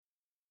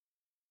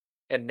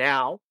And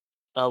now,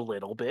 a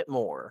little bit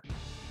more.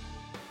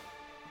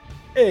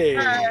 Hey,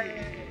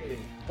 Hey,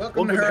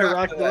 welcome to welcome to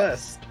Heroic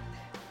Heracles.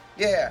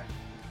 Yeah,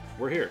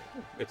 We're here.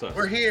 It's us.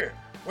 we're here.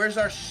 Where's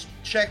our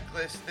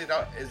checklist that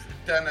has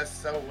done us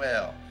so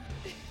well?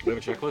 We have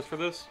a checklist for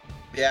this?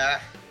 Yeah,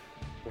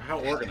 How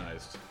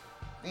organized?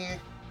 eh,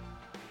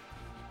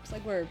 It's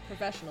like we're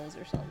professionals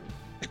or something.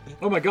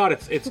 Oh my god,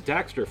 it's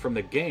Daxter from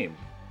the game.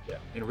 Yeah.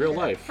 In real Yeah.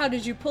 life. How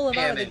did you pull him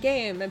out of the Damn it.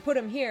 game and put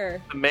him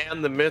here? The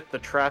man, the myth, the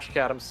trash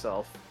cat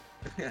himself.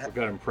 We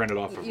got him printed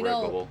off of You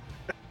know- Redbubble.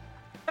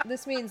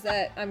 This means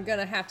that I'm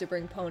gonna have to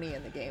bring Pony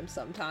in the game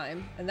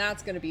sometime, and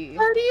that's gonna be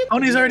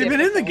Pony's already been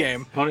in the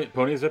difficult. game.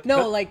 Pony's at the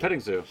No, like petting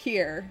zoo.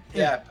 here.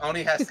 yeah.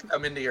 Pony has to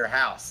come into your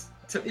house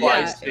to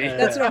Yeah, see.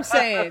 that's what I'm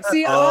saying.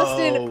 See,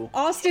 Oh.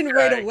 Austin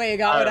right Right. away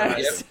got what I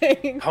was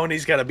saying.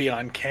 Pony's got to be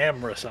on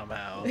camera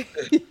somehow.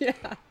 Yeah.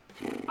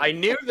 I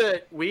knew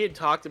that we had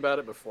talked about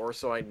it before,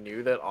 so I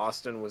knew that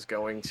Austin was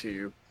going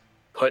to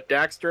put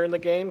Daxter in the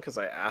game because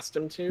I asked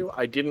him to.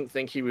 I didn't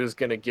think he was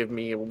going to give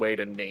me a way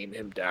to name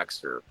him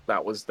Daxter.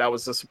 That was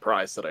a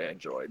surprise that I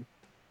enjoyed.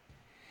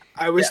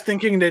 I was Yeah.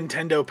 thinking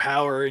Nintendo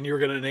Power, and you were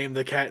going to name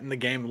the cat in the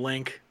game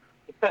Link.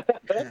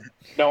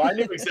 No, I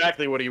knew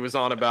exactly what he was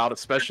on about,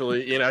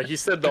 especially, he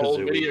said the old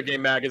Kazooie. video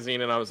game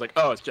magazine, and I was like,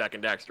 oh, it's Jack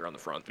and Daxter on the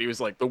front. But he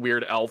was like the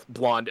weird elf,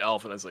 blonde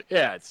elf, and I was like,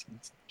 yeah, it's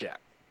Jack.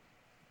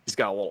 He's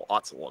got a little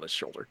Otzel on his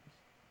shoulder.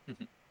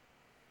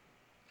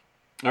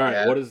 All right,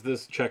 Yeah. what is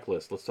this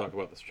checklist? Let's talk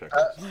about this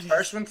checklist.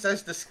 First one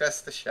says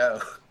discuss the show.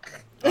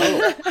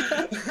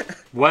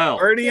 Well,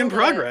 Already in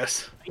Killed it.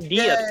 progress.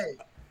 Yay!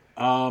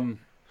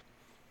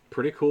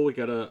 pretty cool.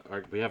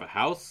 We have a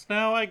house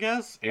now, I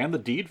guess, and the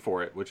deed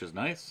for it, which is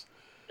nice.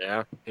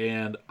 Yeah.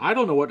 And I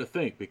don't know what to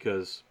think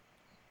because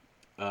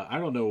I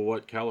don't know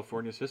what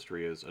California's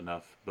history is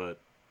enough. But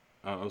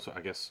also,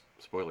 I guess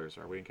spoilers.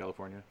 Are we in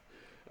California?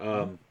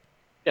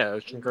 Yeah,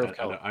 Ocean Grove, I,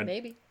 California.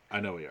 Maybe. I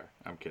know we are.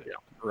 I'm kidding. Yeah,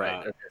 right.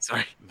 Uh, Okay,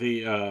 sorry.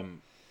 The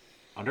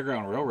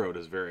Underground Railroad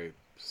is very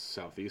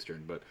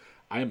southeastern, but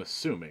I am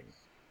assuming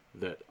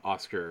that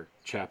Oscar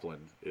Chaplin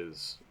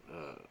is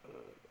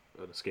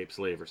an escaped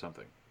slave or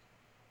something.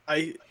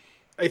 I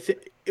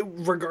think,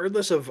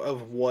 regardless of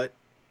what,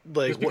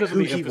 like, Just because who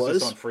of the he emphasis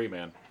was, on free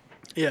man.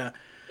 yeah.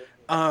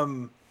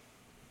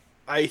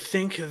 I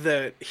think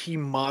that he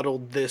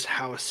modeled this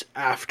house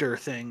after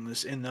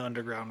things in the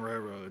Underground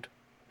Railroad,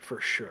 for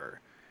sure.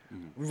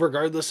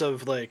 Regardless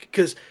of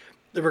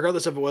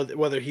regardless of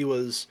whether he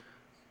was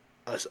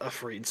a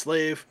freed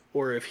slave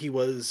or if he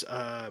was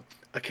a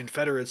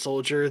Confederate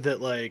soldier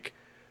that like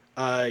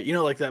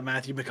that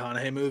Matthew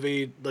McConaughey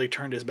movie like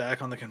turned his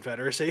back on the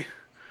Confederacy.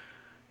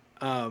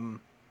 Free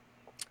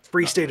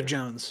Not State really. of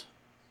Jones.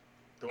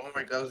 The one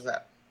where it goes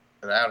out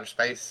to outer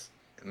space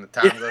and the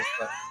time goes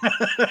up.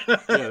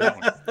 Yeah, that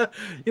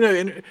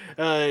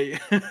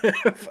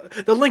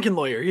one. The Lincoln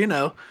Lawyer. You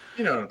know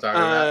what I'm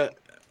talking about.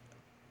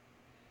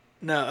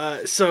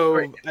 So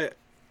Right.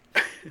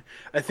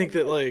 I think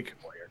that like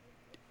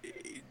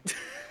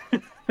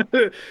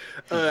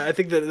I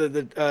think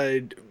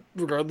that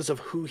regardless of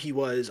who he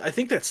was, I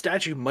think that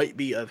statue might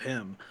be of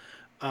him,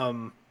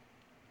 and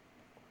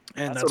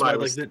That's that's what I why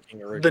was like thinking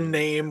the originally.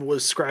 name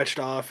was scratched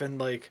off and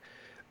like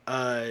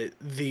I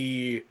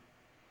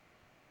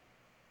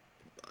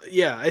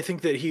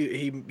think that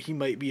he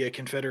might be a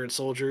Confederate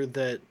soldier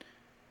that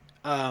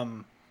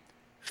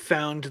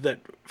found that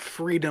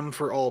freedom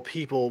for all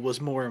people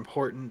was more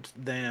important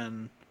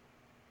than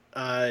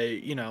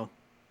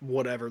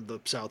whatever the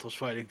South was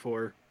fighting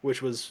for,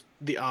 which was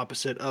the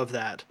opposite of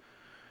that.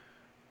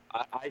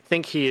 I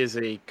think he is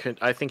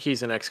I think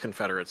he's an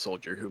ex-Confederate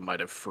soldier who might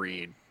have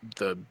freed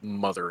the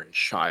mother and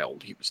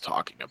child he was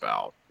talking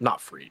about.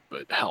 Not freed,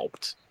 but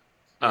helped.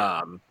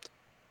 And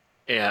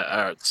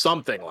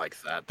something like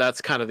that.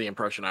 That's kind of the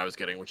impression I was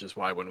getting, which is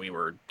why when we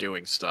were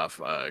doing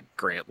stuff,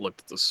 Grant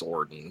looked at the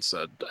sword and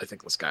said, "I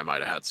think this guy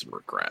might have had some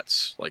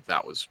regrets." Like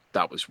that was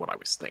what I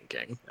was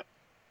thinking.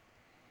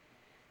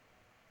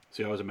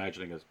 See, I was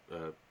imagining a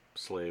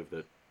slave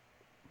that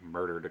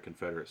murdered a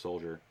Confederate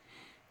soldier,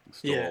 and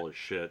stole Yeah. all his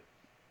shit.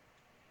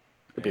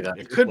 Could be And that.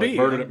 It could be.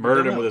 Murdered I him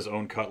don't know. with his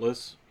own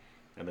cutlass,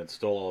 and then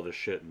stole all of his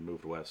shit and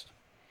moved west.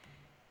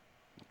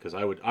 Because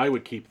I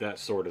would keep that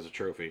sword as a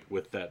trophy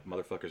with that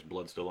motherfucker's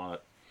blood still on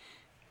it.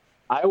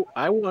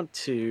 I want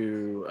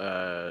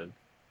to.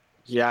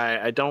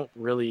 I don't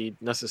really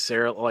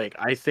necessarily like.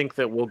 I think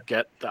that we'll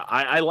get the.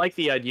 I like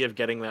the idea of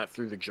getting that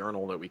through the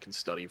journal that we can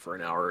study for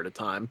an hour at a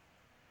time.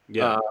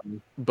 Yeah,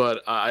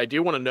 But I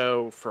do want to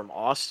know from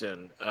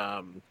Austin.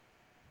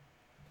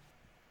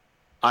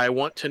 I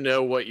want to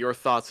know what your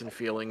thoughts and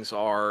feelings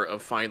are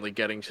of finally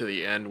getting to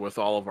the end with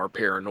all of our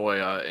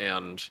paranoia.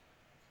 And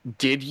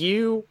did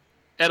you,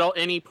 at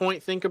any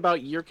point, think about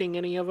yerking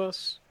any of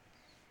us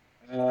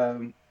at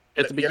the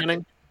But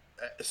beginning?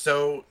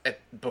 So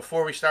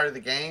before we started the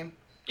game,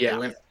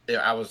 Yeah.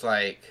 I was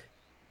like,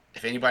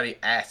 if anybody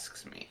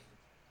asks me,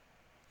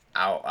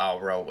 I'll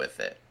roll with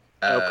it.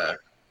 Okay.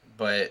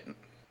 But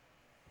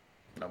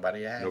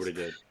nobody asked. nobody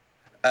did.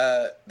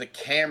 The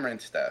Cameron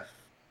stuff.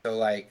 So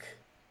like,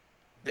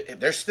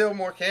 there's still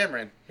more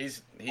Cameron.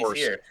 He's course.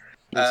 here.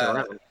 He's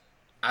around.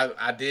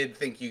 I did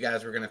think you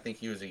guys were gonna think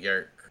he was a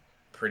Yerk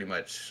pretty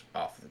much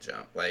off the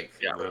jump. Like,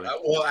 Yeah. Really?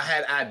 well, I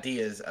had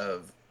ideas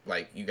of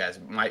like you guys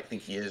might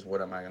think he is.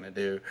 What am I gonna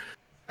do?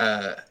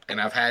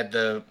 And I've had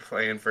the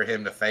plan for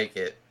him to fake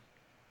it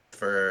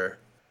for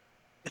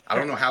I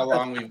don't know how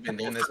long we've been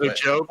doing this, The but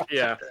joke,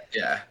 yeah,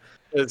 yeah,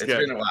 it's it's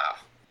good. been a while.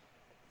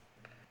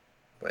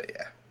 But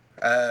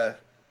yeah,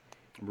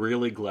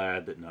 Really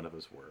glad that none of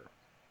us were.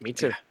 Me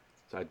too.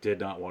 So I did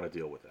not want to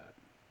deal with that.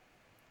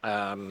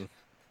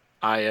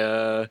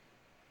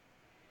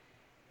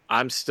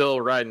 I'm still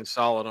riding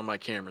solid on my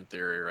Cameron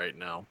theory right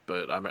now,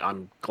 but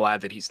I'm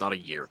glad that he's not a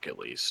Yerk at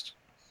least.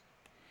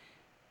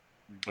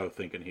 Oh,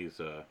 thinking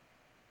he's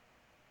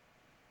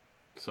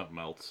something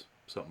else,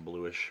 something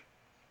bluish.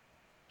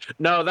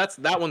 No,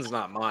 that one's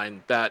not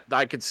mine. That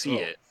I could see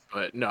Oh. it,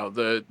 but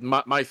no,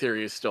 my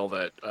theory is still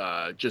that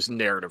just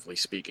narratively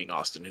speaking,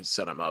 Austin has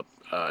set him up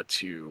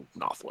to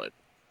Nothlit.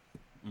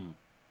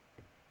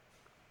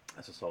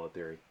 That's a solid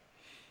theory.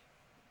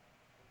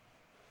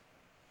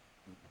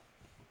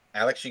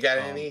 Alex, you got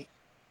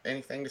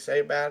anything to say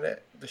about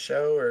it? The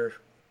show or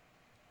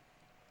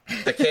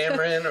the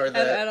Cameron or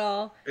the at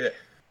all. Yeah.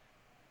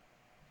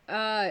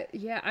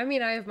 Yeah, I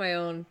mean, I have my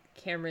own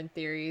Cameron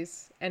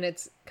theories, and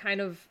it's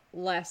kind of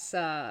less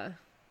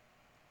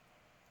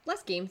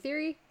game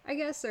theory, I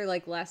guess, or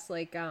like less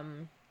like I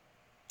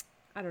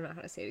don't know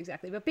how to say it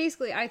exactly, but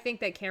basically, I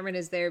think that Cameron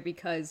is there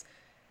because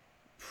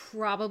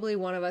probably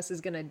one of us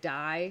is gonna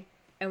die,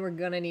 and we're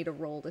gonna need a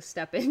role to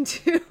step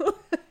into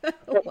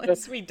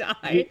once we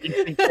die.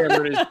 You think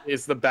Cameron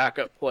is the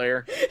backup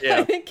player? I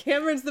Yeah. think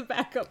Cameron's the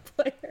backup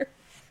player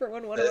for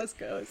when one of us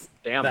goes.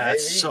 Damn.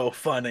 That's Maybe. so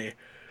funny.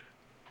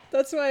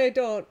 That's why I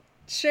don't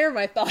share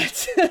my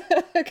thoughts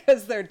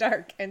because they're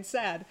dark and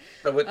sad.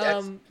 So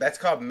that's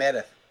called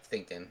meta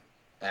thinking,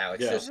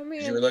 Alex. Yeah. Just, I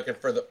mean- you were looking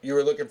for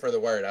the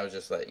word. I was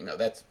just like,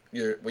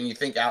 when you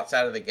think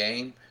outside of the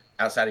game,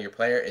 outside of your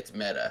player, it's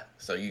meta.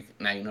 So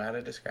now you know how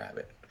to describe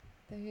it.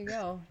 There you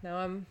go. Now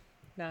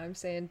I'm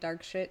saying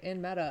dark shit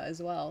in meta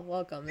as well.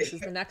 Welcome. This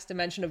is the next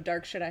dimension of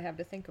dark shit I have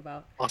to think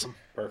about. Awesome.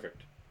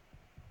 Perfect.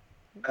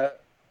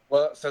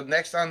 Well, so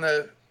next on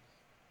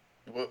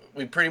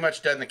we pretty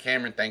much done the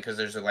Cameron thing because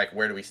there's like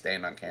where do we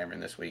stand on Cameron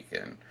this week,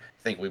 and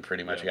I think we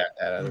pretty much got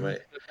that out of the way.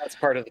 That's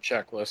part of the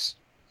checklist.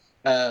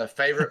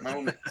 Favorite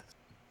moment.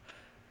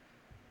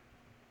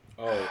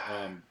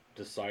 Oh,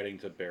 deciding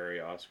to bury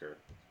Oscar,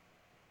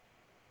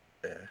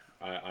 Yeah.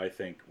 I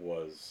think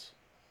was.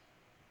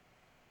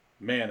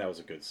 Man, that was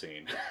a good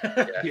scene.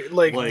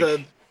 Like, Like,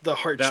 the That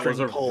heartstring was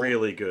a pull.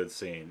 really good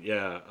scene.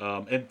 Yeah,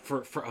 and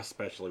for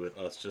especially with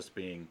us just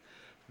being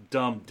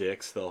dumb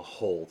dicks the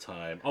whole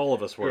time. All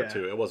of us were Yeah.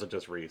 too. It wasn't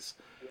just Reese.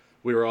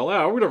 We were all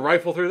out. We're gonna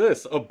rifle through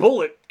this. A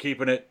bullet,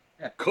 keeping it.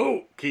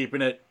 Cool,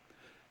 keeping it.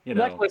 You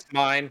know. Checklist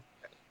mine.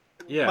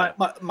 Yeah.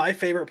 My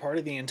favorite part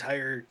of the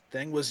entire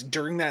thing was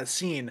during that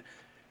scene,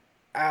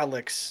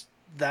 Alex,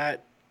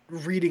 that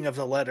reading of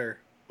the letter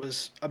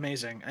was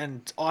amazing.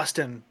 And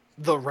Austin,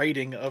 the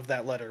writing of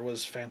that letter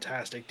was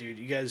fantastic, dude.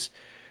 You guys,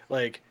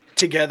 like,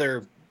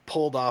 together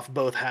pulled off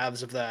both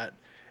halves of that.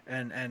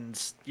 And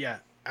yeah,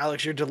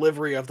 Alex, your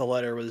delivery of the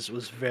letter was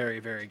very,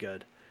 very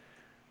good.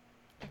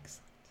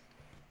 Excellent.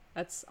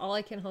 That's all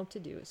I can hope to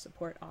do is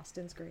support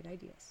Austin's great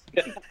ideas.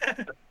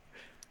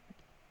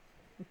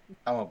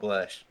 I'm a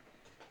blush.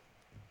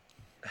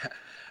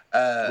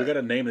 We got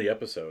to name the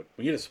episode.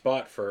 We need a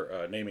spot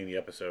for naming the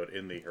episode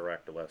in the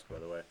Herakta list, by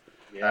the way.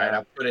 All right,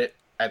 I'll put it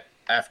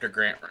after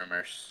Grant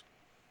rumors.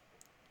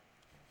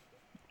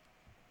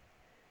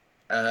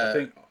 I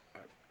think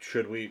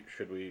should we?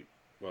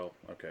 Well,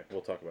 okay,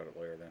 we'll talk about it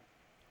later then.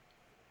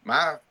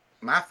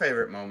 My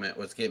favorite moment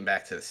was getting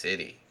back to the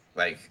city.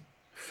 Like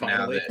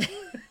Finally.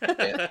 now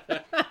that, yeah.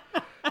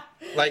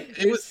 Like it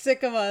You're was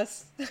sick of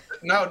us.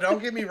 no,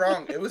 don't get me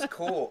wrong. It was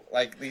cool.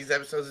 Like these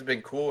episodes have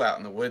been cool out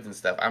in the woods and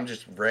stuff. I'm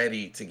just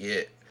ready to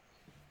get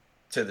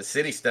to the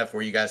city stuff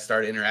where you guys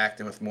start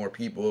interacting with more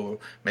people,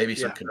 maybe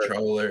some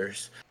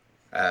controllers.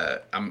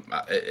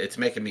 It's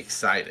making me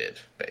excited.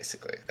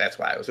 Basically, that's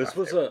why it was. This my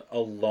was favorite. a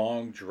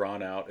long,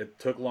 drawn out. It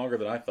took longer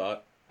than I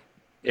thought.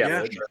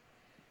 Yeah. It would.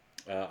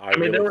 I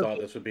mean, really thought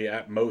this would be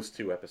at most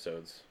 2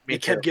 episodes. Me He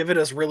kept too. giving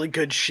us really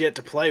good shit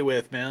to play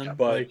with, man.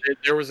 But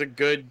There was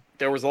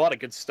a lot of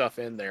good stuff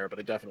in there, but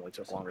it definitely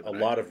took longer a than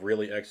lot of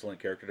really excellent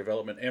character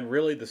development, and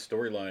really the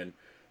storyline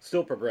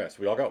still progressed.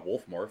 We all got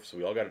wolf morphs,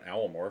 we all got an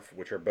owl morph,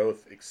 which are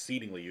both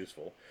exceedingly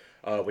useful.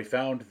 We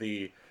found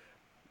the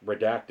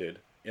redacted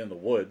in the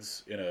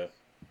woods in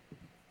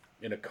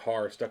a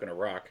car stuck in a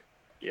rock,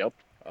 Yep.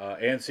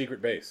 and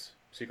secret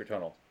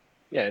tunnel.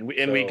 Yeah, and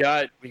we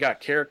got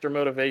character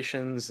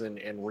motivations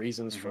and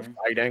reasons for Mhm.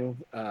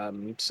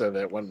 fighting, so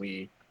that when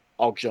we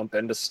all jump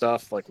into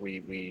stuff, like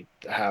we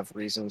have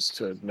reasons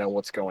to know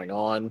what's going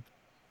on.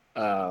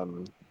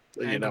 And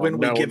when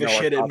we give a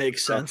shit, it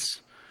makes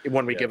sense.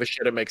 When we Yeah. give a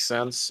shit, it makes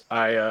sense.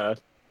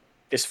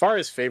 As far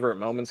as favorite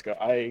moments go,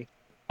 I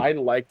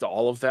liked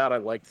all of that. I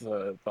liked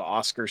the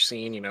Oscar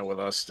scene, with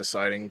us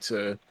deciding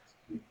to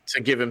to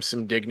give him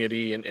some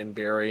dignity and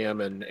bury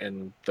him,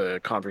 and the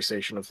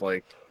conversation of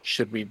like,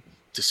 should we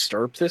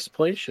disturb this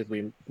place? Should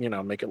we,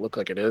 make it look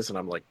like it is? And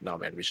I'm like, no,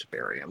 man, we should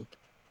bury him.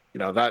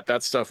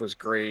 That stuff was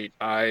great.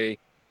 I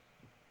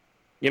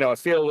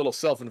feel a little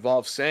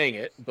self-involved saying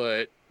it,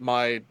 but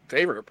my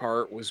favorite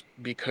part was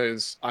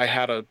because I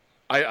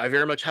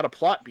very much had a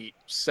plot beat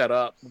set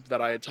up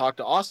that I had talked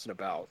to Austin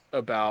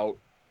about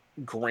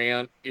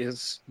Grant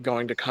is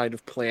going to kind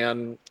of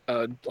plan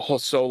a whole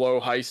solo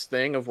heist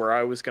thing of where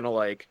I was going to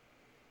like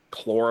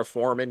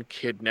chloroform and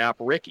kidnap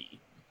Ricky,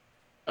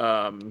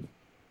 and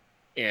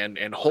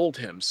hold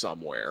him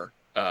somewhere,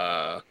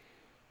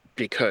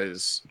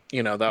 because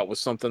that was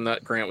something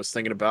that Grant was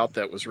thinking about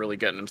that was really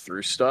getting him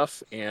through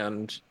stuff,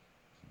 and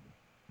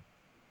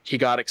he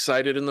got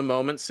excited in the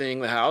moment seeing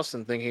the house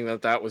and thinking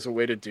that was a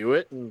way to do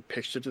it, and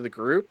pitched it to the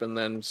group, and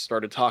then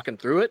started talking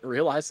through it and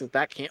realized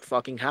that can't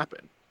fucking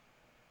happen,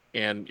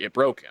 and it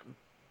broke him.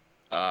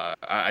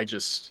 I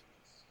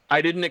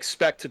didn't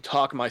expect to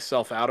talk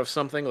myself out of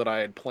something that I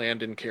had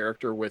planned in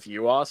character with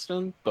you,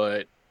 Austin,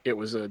 but it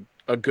was a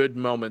good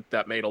moment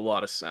that made a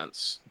lot of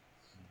sense.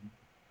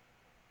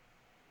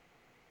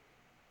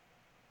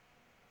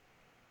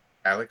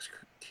 Alex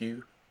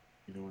Q,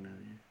 you don't want to?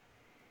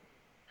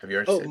 Have you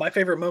already? Oh, my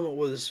favorite moment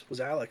was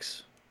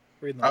Alex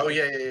reading the Oh line.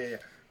 yeah.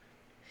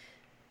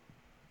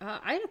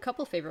 I had a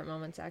couple favorite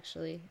moments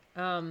actually,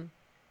 and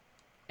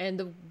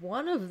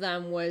one of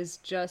them was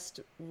just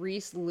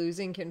Reese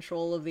losing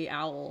control of the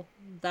owl.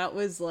 That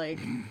was like,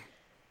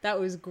 that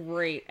was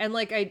great. And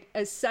like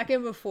a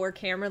second before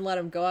Cameron let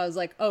him go, I was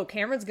like, oh,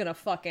 Cameron's gonna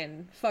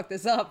fucking fuck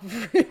this up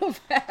real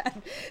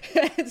bad.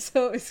 And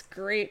so it was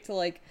great to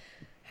like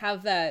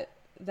have that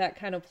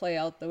kind of play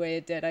out the way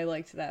it did. I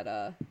liked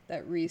that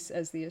Reese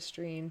as the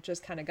Estrine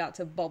just kind of got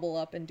to bubble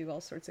up and do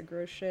all sorts of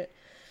gross shit.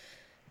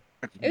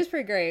 It was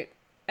pretty great.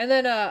 And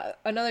then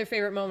another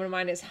favorite moment of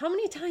mine is how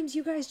many times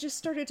you guys just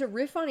started to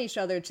riff on each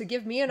other to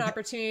give me an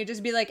opportunity to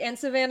just be like, and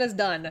Savannah's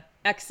done,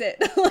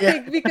 exit.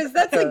 Because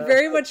that's like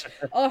very much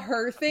a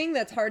her thing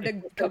that's hard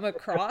to come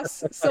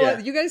across. So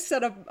you guys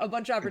set up a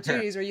bunch of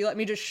opportunities where you let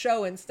me just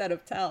show instead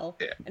of tell.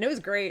 Yeah. And it was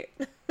great.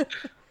 What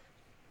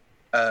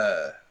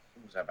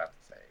was I about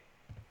to say?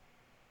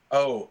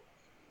 Oh,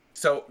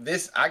 so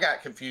I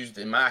got confused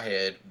in my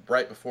head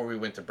right before we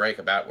went to break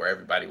about where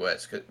everybody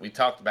was, because we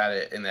talked about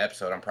it in the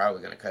episode. I'm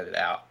probably going to cut it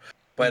out.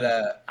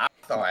 But I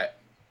thought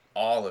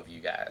all of you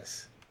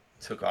guys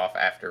took off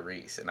after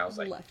Reese, and I was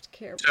like, left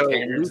Cameron. So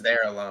Cameron's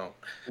there alone.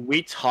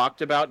 We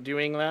talked about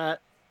doing that,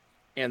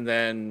 and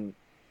then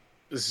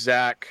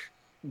Zach,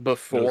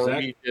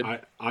 we did...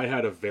 I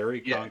had a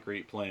very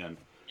concrete plan.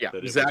 Yeah, that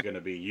it was going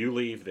to be you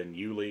leave, then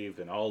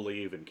I'll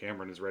leave, and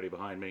Cameron is ready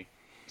behind me.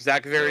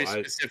 Zach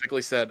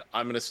specifically said,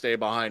 I'm going to stay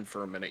behind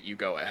for a minute. You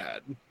go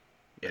ahead.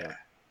 Yeah.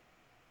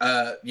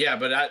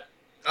 But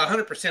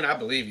 100% I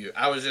believe you.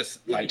 I was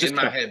just like, in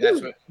my head, that's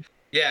what.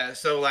 Yeah,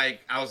 so like,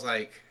 I was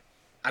like,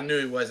 I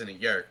knew he wasn't a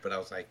yerk, but I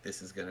was like,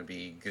 this is going to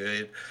be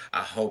good.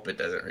 I hope it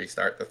doesn't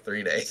restart the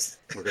 3 days.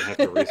 We're going to have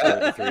to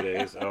restart the 3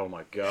 days. Oh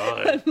my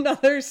God.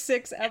 Another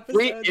 6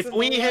 episodes. If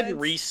we had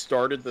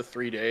restarted the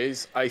 3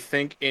 days, I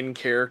think in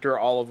character,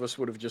 all of us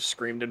would have just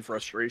screamed in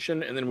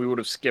frustration, and then we would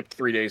have skipped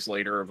 3 days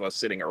later of us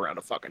sitting around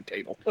a fucking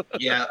table.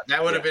 Yeah,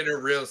 that would have been a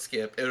real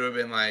skip. It would have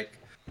been like,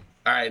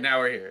 all right, now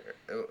we're here.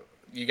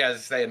 You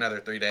guys stay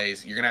another 3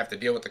 days. You're going to have to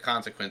deal with the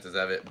consequences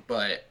of it,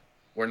 but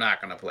we're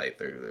not going to play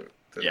through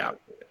yeah.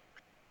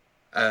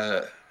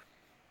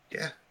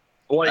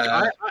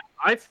 Like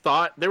I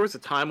thought there was a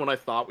time when I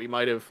thought we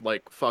might have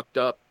like fucked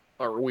up,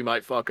 or we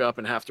might fuck up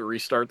and have to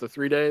restart the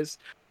 3 days.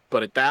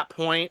 But at that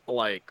point,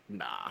 like,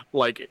 nah.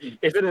 Like,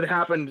 if it had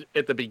happened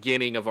at the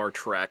beginning of our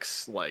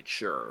treks, like,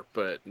 sure.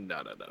 But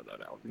no.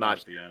 Not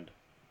at the end.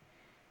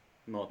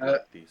 Not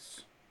like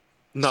this.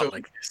 Not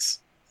like this.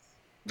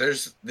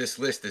 This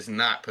list is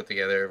not put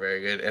together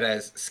very good. It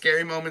has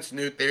scary moments,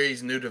 new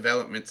theories, new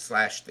developments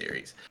 /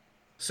 theories.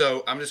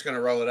 So I'm just going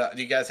to roll it up.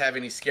 Do you guys have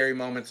any scary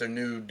moments or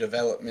new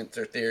developments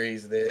or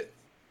theories that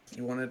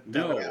you want to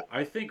talk about?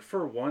 I think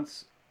for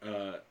once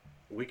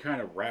we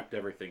kind of wrapped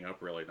everything up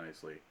really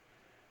nicely.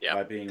 Yeah.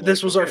 By being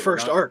this was our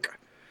first arc.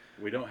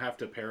 We don't have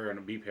to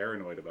be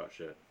paranoid about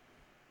shit.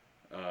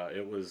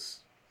 It was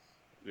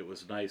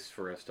nice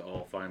for us to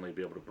all finally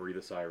be able to breathe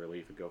a sigh of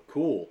relief and go,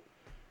 cool,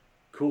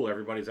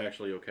 everybody's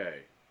actually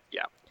okay.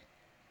 Yeah.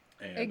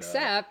 And,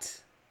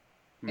 Except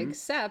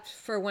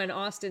for when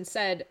Austin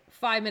said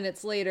 5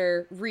 minutes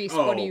later, Reese,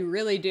 what do you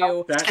really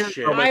do? That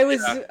shit. I was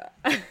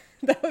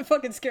that would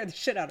fucking scare the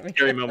shit out of me.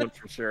 Scary moment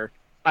for sure.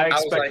 I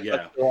expect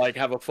us to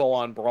have a full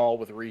on brawl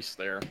with Reese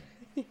there.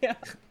 Yeah.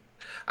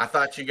 I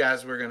thought you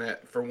guys were gonna,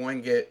 for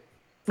one, get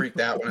freaked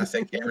out when I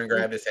said Cameron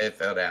grabbed his head,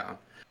 fell down,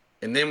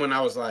 and then when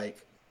I was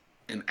like,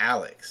 "And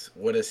Alex,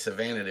 what does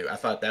Savannah do?" I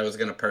thought that was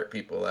gonna perk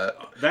people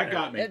up. That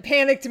got me. It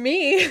panicked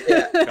me.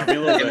 Yeah. Got me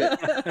a little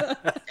bit.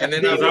 And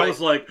then I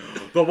was like,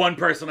 the one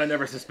person I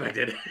never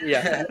suspected.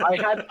 Yeah,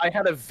 I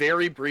had a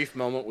very brief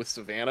moment with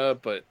Savannah,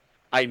 but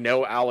I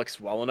know Alex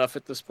well enough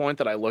at this point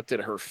that I looked at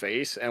her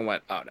face and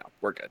went, "Oh no,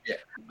 we're good." Yeah.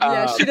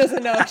 Yeah, she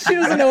doesn't know. She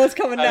doesn't know what's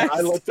coming next. I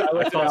looked at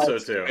thought so,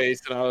 Alex's too.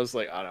 face and I was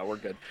like, "Oh no, we're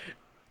good."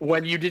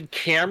 When you did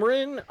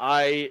Cameron,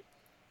 I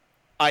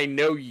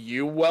know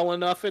you well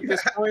enough at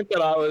this point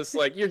that I was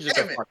like, "You're just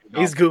a fucking."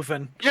 He's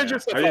goofing. You're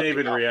just. A I didn't fucking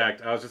even dumb.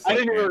 react. I was just I like,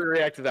 didn't man. even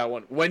react to that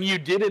one. When you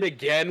did it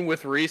again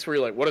with Reese, where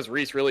you're like, "What does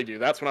Reese really do?"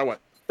 That's when I went,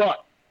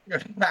 "Fuck."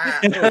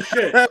 Oh,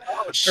 shit. Oh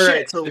All shit.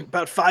 right, so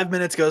about 5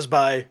 minutes goes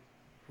by.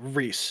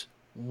 Reese,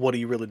 what are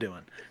you really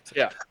doing?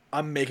 Yeah.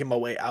 I'm making my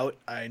way out.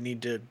 I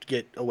need to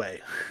get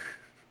away.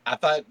 I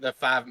thought the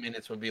 5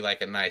 minutes would be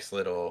like a nice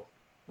little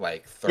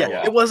like throw Yeah,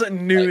 off. it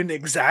wasn't noon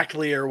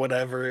exactly or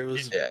whatever. It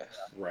was. Yeah.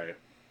 Right.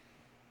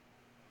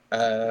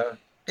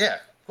 Yeah,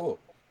 cool.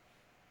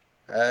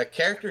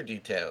 Character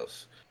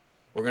details.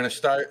 We're gonna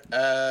start.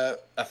 I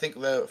think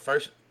the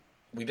first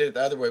we did it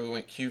the other way. We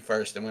went Q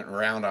first and went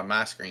around on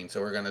my screen, so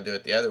we're gonna do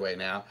it the other way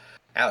now.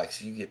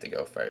 Alex, you get to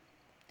go first.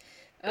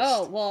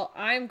 Oh, well,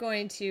 I'm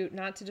going to,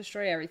 not to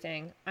destroy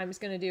everything, I'm just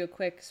going to do a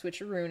quick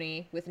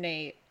switcheroony with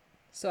Nate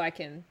so I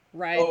can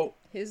ride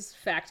his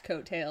fact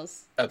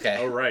coattails. Okay,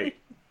 Oh, right.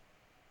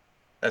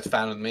 that's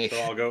fine with me.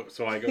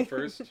 So I go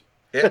first.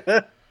 Yeah.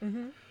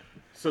 Mm-hmm.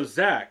 So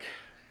Zach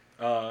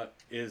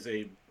is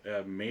a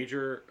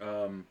major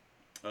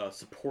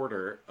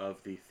supporter of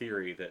the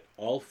theory that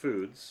all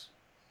foods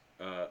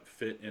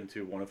fit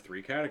into one of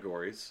three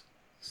categories: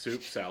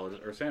 soup, salad,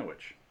 or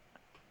sandwich.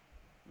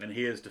 And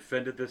he has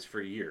defended this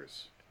for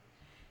years.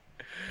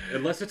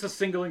 Unless it's a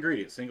single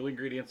ingredient. Single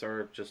ingredients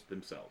are just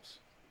themselves.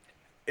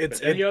 It's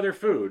But any other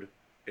food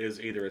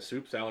is either a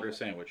soup, salad, or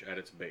sandwich at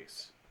its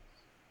base.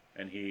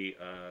 And he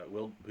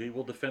will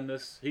defend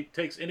this. He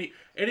takes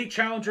any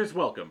challengers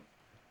welcome.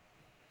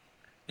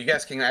 You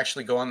guys can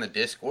actually go on the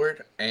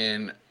Discord,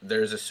 and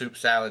there's a soup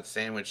salad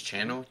sandwich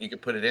channel. You can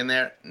put it in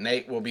there.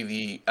 Nate will be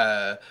the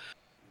Zach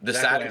will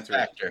deciding answer.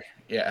 factor.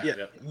 Yeah. yeah,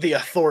 Yep. the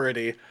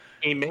authority.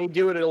 He may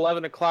do it at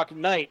 11 o'clock at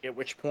night, at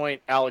which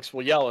point Alex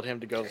will yell at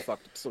him to go the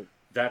fuck to sleep.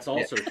 That's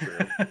also true.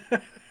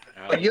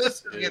 But you'll Alex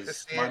still get to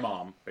is see my it.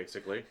 mom,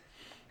 basically.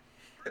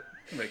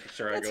 Making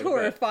sure That's I go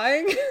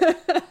horrifying. to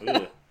bed.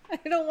 Ugh.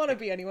 I don't want to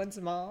be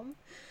anyone's mom.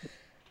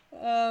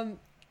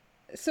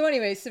 So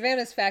anyway,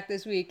 Savannah's fact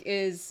this week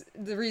is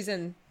the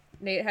reason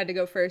Nate had to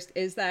go first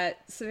is that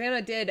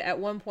Savannah did at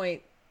one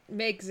point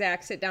make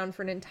Zach sit down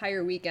for an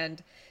entire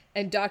weekend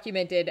and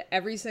documented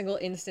every single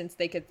instance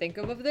they could think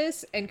of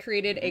this and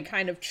created a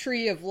kind of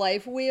tree of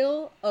life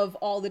wheel of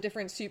all the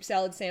different soup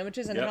salad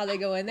sandwiches and Yep. how they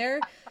go in there.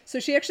 So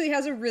she actually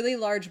has a really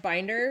large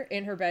binder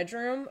in her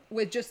bedroom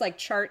with just like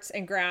charts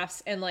and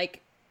graphs and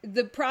like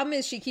the problem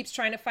is she keeps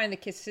trying to find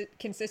the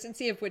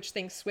consistency of which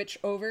things switch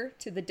over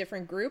to the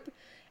different group.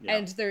 Yeah.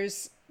 And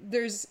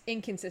there's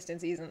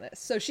inconsistencies in this.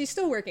 So she's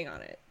still working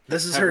on it.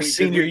 This is Have her we- did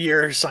senior we-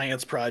 year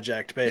science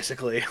project,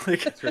 basically.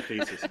 Like, That's her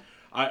thesis.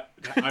 I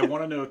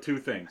want to know two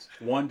things.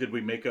 One, did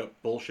we make up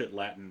bullshit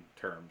Latin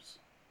terms?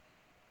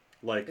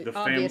 Like the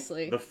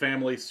Obviously. the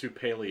family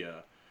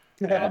Supalia.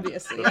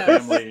 Obviously, The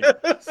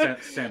yes. family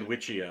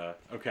Sandwichia.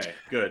 Okay,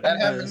 good. That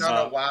happened on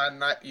Uh, a wine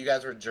night. You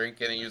guys were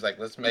drinking, and you was like,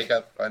 "Let's make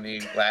up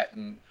funny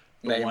Latin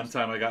The names." one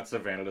time I got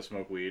Savannah to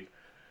smoke weed.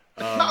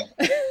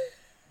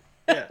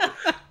 yeah.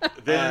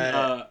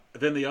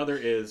 Then the other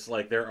is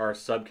like there are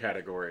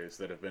subcategories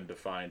that have been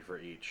defined for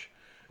each,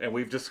 and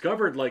we've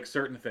discovered like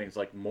certain things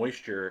like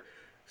moisture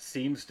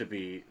seems to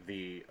be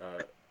the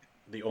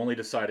only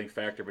deciding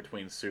factor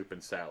between soup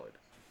and salad,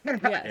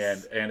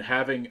 Yes. and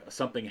having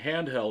something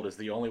handheld is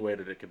the only way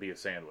that it could be a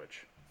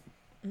sandwich.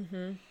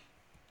 Mm-hmm.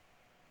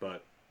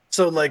 But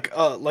So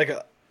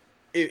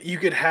you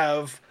could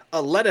have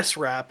a lettuce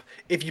wrap.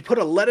 If you put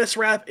a lettuce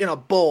wrap in a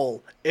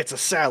bowl, it's a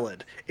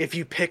salad. If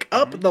you pick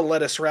up the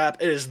lettuce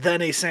wrap, it is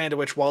then a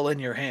sandwich while in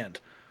your hand.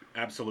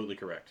 absolutely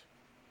correct.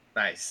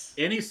 Nice.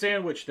 Any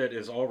sandwich that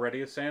is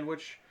already a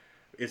sandwich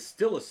is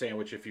still a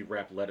sandwich if you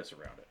wrap lettuce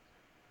around it.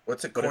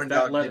 What's a But if corn that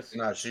dog lettuce- dipped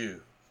in au jus?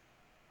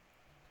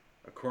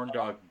 A corn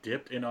dog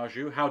dipped in au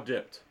jus? How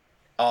dipped?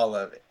 All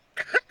of it.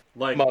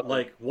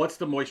 Like what's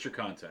the moisture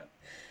content?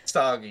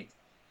 Soggy.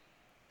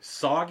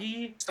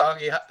 Soggy?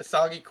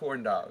 Soggy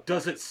corn dog.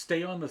 Does it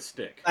stay on the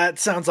stick? That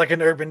sounds like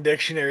an Urban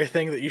Dictionary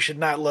thing that you should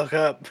not look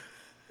up.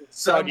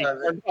 Some Soggy of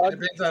corn it. dog?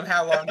 Depends on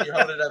how long you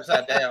hold it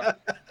upside down.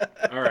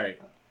 All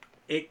right.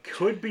 It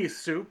could be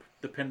soup,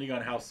 depending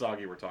on how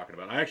soggy we're talking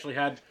about. I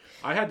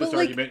had this But,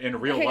 like, argument in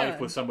real hang life on.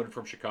 with someone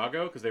from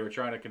Chicago because they were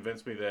trying to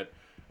convince me that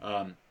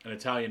an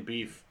Italian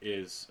beef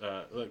is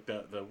like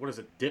the what is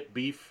it, dip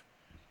beef?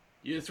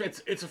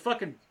 It's a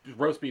fucking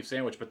roast beef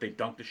sandwich, but they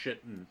dunk the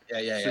shit in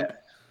Yeah. soup.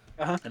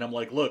 And I'm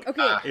like, look,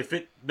 Okay. if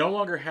it no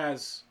longer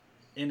has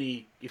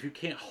any, if you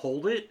can't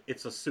hold it,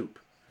 it's a soup.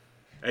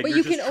 And But you're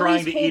you just can trying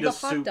always to hold eat the a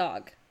hot soup,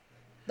 dog.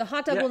 The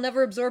hot dog Yeah. will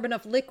never absorb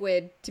enough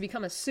liquid to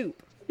become a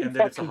soup. and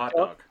then it's a hot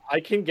dog. I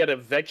can get a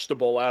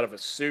vegetable out of a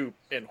soup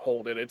and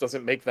hold it. It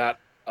doesn't make that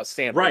a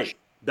sandwich. Right.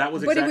 That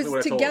was But exactly it what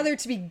was I told together him.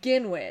 to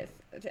begin with.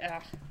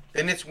 Ugh.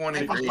 Then it's one A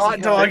ingredient.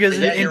 hot dog is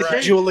an Yeah, you're right.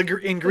 individual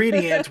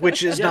ingredient,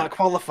 which is Yeah. not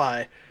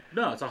qualify.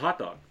 No, it's a hot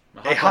dog.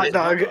 A hot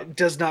dog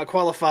does not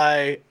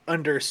qualify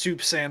under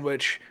soup,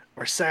 sandwich,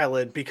 or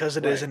salad because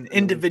it is an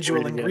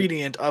individual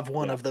ingredient of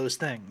one of those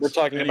things. We're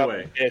talking about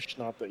Anyway. the dish,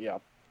 not the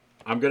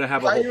I'm gonna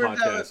have a whole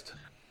podcast.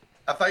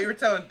 I thought you were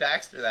telling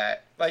Daxter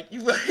that. Like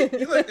you looked at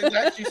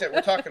Daxter, you said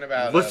we're talking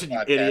about Listen, you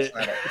podcast, idiot.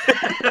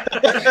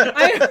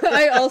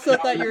 I also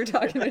thought you were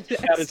talking to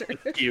That is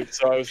Dexter. cute,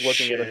 so I was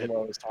looking at it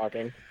while I was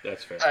talking.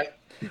 That's fair. All right,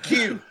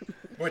 Q,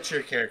 what's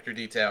your character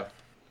detail?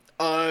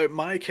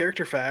 My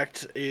character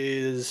fact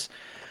is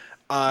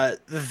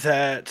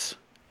that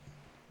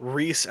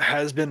Reese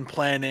has been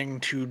planning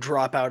to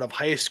drop out of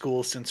high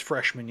school since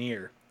freshman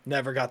year.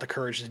 Never got the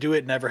courage to do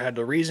it. Never had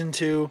the reason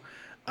to.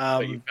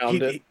 But you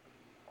found it.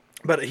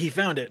 But he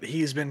found it.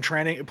 He's been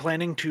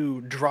planning to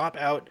drop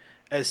out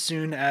as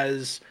soon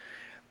as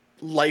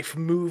life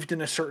moved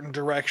in a certain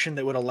direction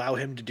that would allow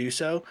him to do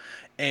so.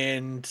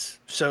 And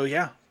so,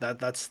 yeah,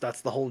 that's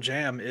the whole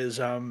jam is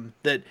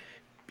that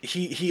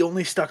he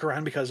only stuck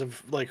around because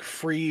of like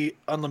free,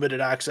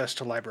 unlimited access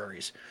to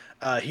libraries.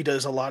 He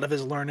does a lot of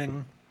his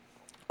learning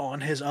on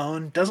his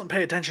own. Doesn't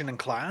pay attention in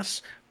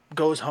class.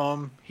 Goes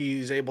home.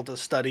 He's able to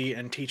study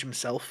and teach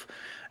himself,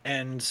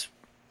 and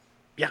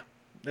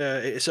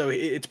so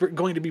it's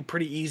going to be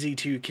pretty easy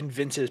to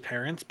convince his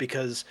parents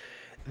because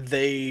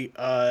they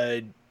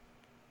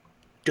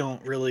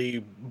don't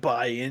really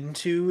buy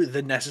into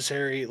the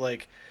necessary,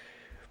 like,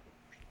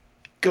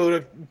 go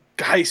to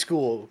high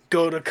school,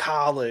 go to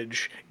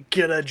college,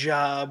 get a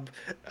job,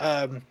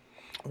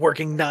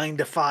 working 9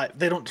 to 5.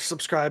 They don't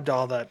subscribe to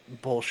all that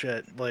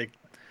bullshit. Like,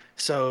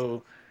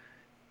 so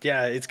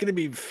yeah, it's going to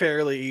be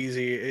fairly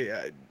easy,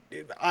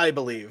 I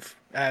believe,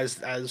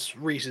 as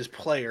Reese's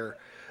player.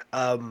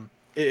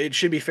 It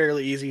should be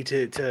fairly easy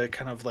to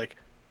kind of like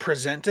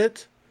present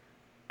it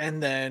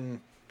and then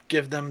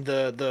give them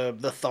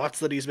the thoughts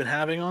that he's been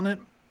having on it,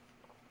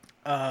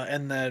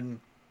 and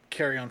then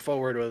carry on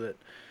forward with it.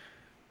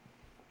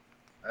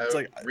 It's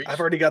like,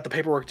 I've already got the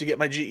paperwork to get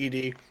my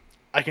GED.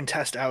 I can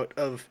test out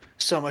of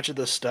so much of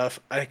this stuff.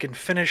 I can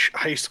finish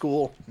high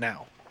school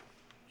now.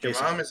 Your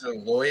mom is a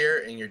lawyer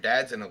and your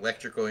dad's an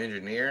electrical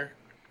engineer.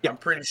 Yeah. I'm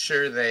pretty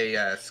sure they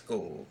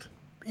schooled.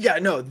 Yeah,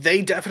 no,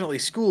 they definitely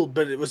schooled,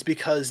 but it was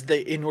because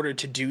in order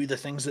to do the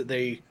things that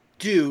they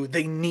do,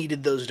 they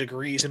needed those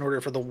degrees in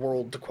order for the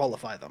world to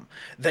qualify them.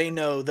 They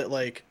know that,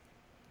 like,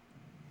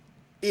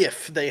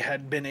 if they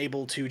had been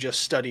able to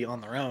just study on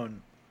their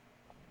own,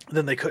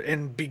 then they could,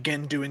 and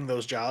begin doing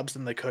those jobs,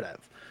 then they could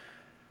have.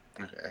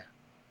 Okay.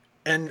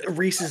 And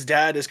Reese's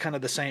dad is kind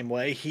of the same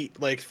way. He,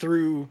 like,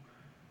 through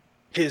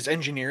his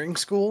engineering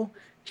school,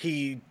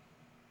 he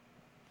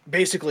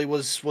basically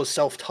was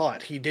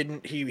self-taught.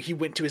 He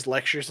went to his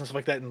lectures and stuff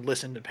like that and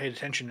listened and paid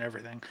attention and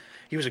everything.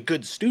 He was a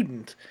good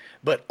student,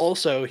 but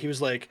also he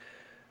was like,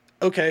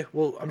 okay,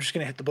 well, I'm just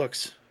going to hit the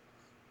books.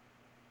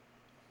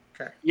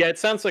 Okay. Yeah, it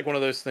sounds like one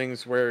of those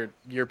things where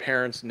your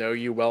parents know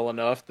you well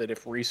enough that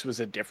if Reese was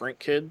a different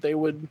kid, they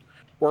would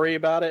worry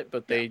about it,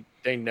 but they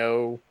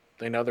know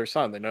their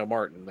son. They know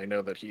Martin. They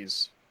know that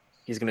he's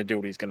going to do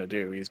what he's going to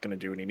do. He's going to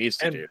do what he needs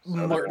to do.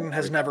 And Martin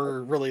has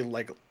never really,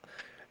 like,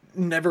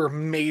 never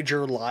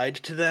major lied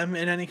to them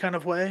in any kind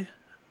of way.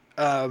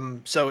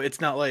 So it's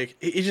not like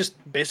he just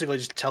basically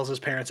just tells his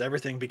parents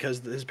everything because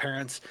his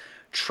parents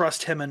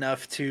trust him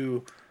enough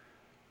to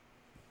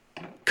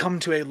come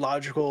to a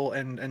logical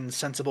and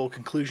sensible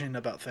conclusion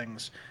about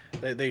things.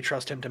 They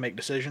trust him to make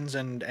decisions,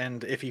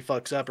 and if he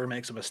fucks up or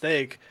makes a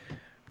mistake,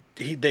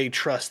 they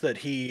trust that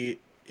he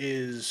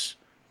is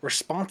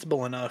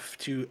responsible enough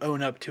to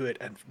own up to it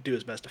and do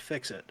his best to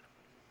fix it.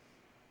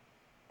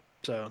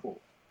 So, cool.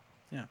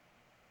 Yeah.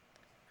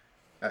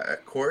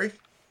 Corey?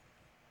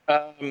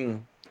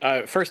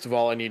 First of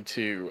all, I need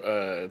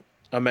to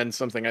amend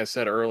something I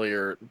said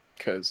earlier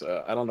because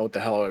I don't know what the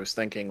hell I was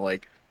thinking.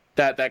 Like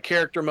that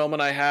character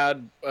moment I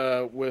had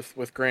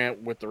with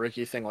Grant with the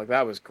Ricky thing, like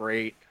that was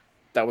great.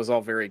 That was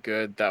all very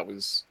good. That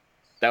was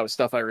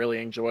stuff I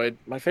really enjoyed.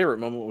 My favorite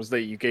moment was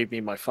that you gave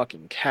me my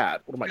fucking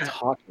cat. What am I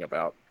talking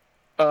about?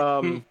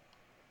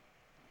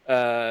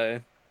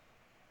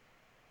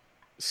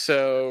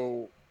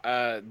 So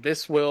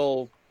this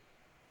will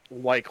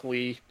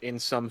likely in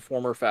some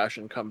form or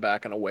fashion come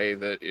back in a way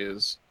that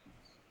is,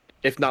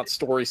 if not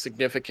story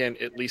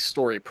significant, at least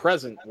story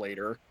present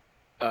later.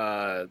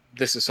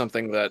 This is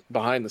something that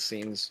behind the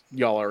scenes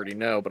y'all already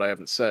know, but I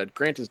haven't said.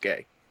 Grant is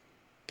gay.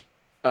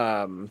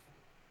 I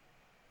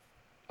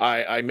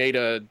made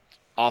a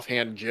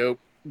offhand joke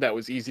that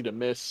was easy to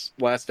miss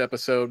last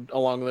episode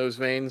along those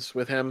veins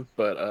with him,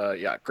 but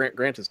yeah,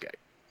 Grant is gay.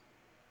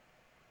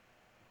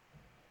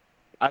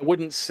 I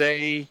wouldn't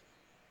say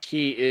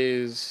he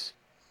is.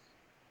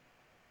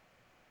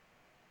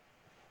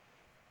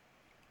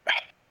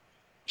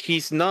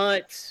 He's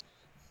not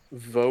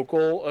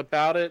vocal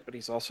about it, but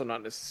he's also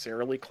not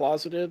necessarily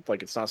closeted.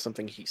 Like, it's not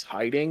something he's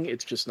hiding.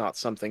 It's just not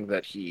something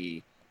that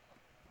he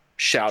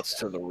shouts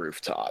to the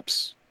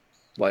rooftops.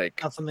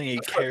 Like, not something he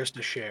cares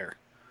to share.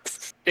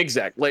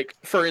 Exactly. Like,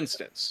 for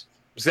instance,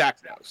 Zach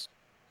knows.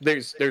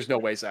 There's no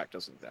way Zach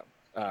doesn't know.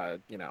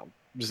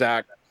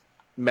 Zach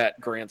met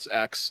Grant's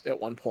ex at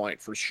one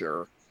point for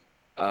sure.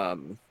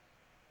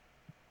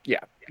 Yeah,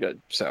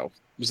 good. So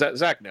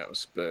Zach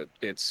knows, but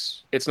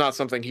it's not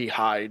something he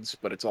hides,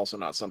 but it's also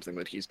not something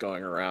that he's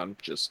going around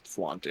just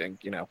flaunting.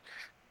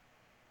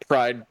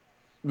 Pride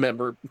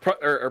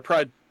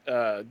Pride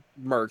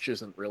merch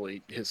isn't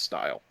really his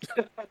style.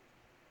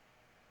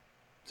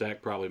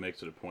 Zach probably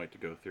makes it a point to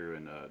go through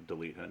and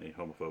delete any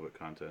homophobic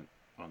content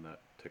on that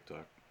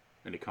TikTok.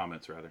 Any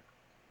comments, rather.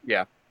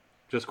 Yeah.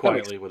 Just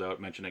quietly without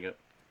mentioning it.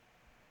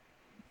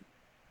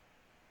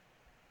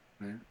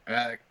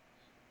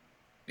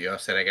 You all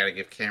said I got to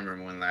give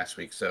Cameron one last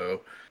week,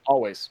 so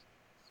Always.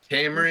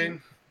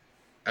 Cameron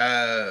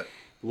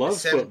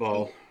loves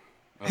football.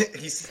 Oh.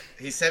 He's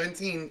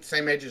 17,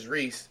 same age as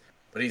Reese,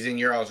 but he's in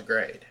your all's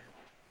grade.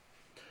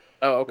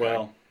 Oh, okay.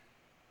 Well,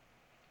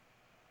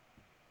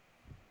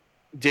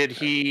 did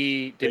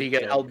he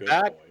get held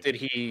back? Boy. Did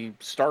he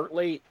start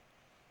late?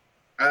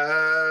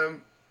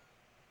 Held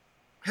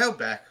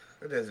back.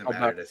 It doesn't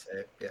matter to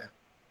say. Yeah.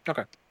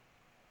 Okay.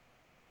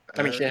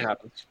 I mean, shit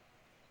happens.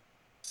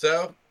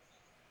 So,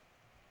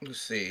 let's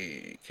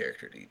see.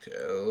 Character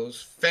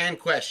details. Fan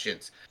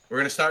questions. We're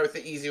going to start with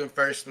the easy one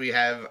first. We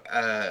have,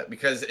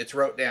 because it's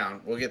wrote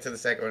down. We'll get to the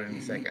second one in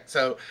a second.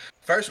 So,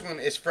 first one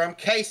is from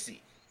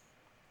Casey.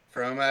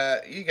 From,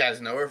 you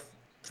guys know her,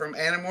 from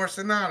Animorphs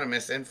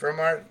Anonymous, and from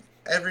our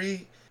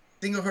every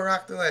single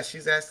Heroctoless.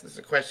 She's asked us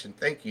a question.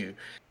 Thank you,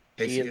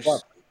 Casey.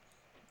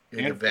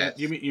 You're the best.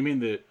 You mean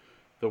the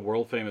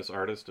world famous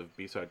artist of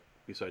Beside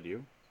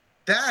You?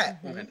 That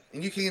one,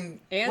 and you can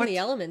the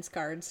Elements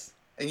cards,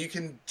 and you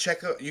can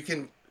check out. You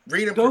can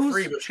read them for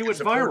free, but she went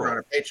viral on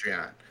her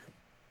Patreon.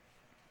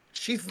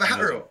 She's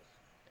viral.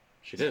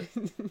 She did.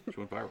 She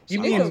went viral. She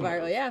did go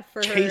viral, yeah,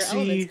 for Casey, her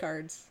Elements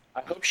cards.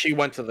 I hope she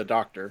went to the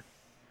doctor.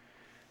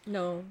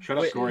 No. Shut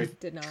up, Corey. It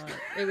did not.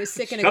 It was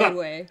sick in a good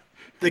way.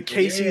 The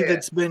Casey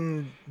that's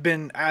been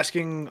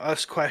asking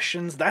us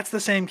questions, that's the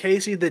same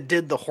Casey that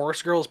did the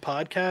Horse Girls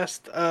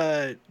podcast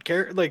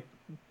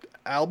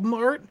album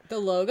art. The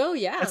logo,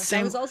 yeah.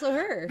 That was also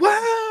her.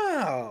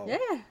 Wow. Yeah.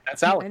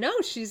 That's Alex. I know,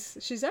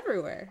 she's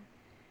everywhere.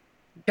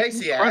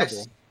 Casey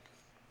asks,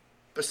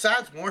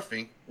 besides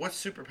morphing, what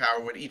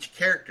superpower would each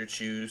character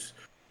choose?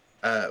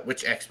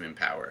 Which X-Men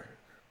power?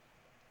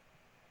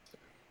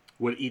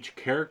 Would each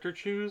character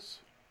choose?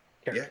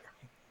 Yeah.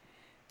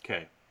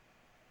 Okay.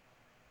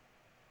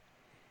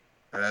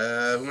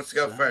 Who wants to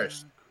go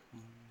first?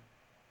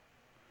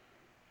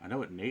 I know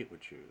what Nate would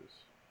choose.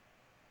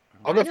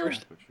 I'll go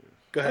first.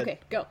 Go ahead. Okay,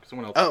 go.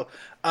 Someone else.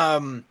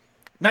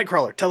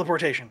 Nightcrawler,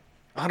 teleportation,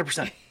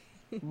 100%.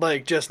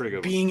 Like just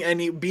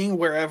being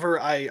wherever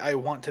I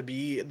want to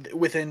be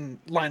within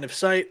line of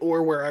sight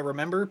or where I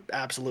remember,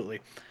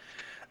 absolutely.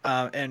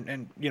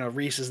 And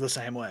Reese is the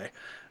same way.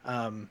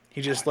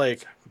 He just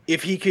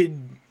if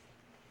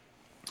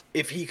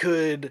he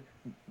could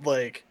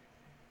like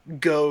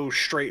go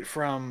straight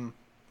from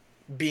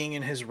being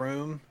in his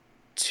room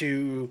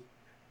to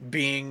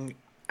being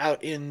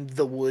out in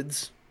the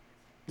woods,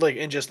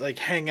 and just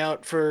hang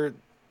out for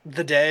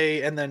the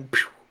day and then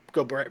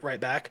go right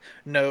back.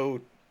 No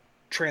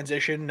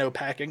transition, no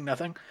packing,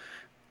 nothing.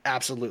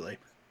 Absolutely.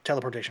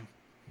 Teleportation.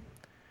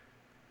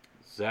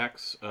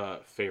 Zach's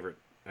favorite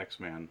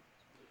X-Man.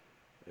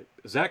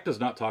 Zach does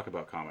not talk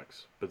about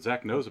comics, but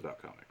Zach knows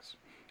about comics.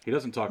 He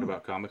doesn't talk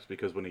about comics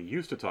because when he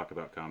used to talk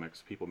about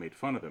comics, people made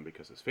fun of him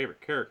because his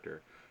favorite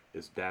character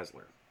is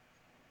Dazzler.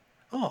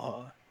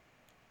 Oh,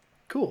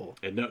 cool.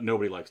 And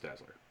nobody likes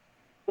Dazzler.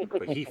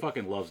 But he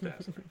fucking loves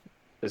Dazzler.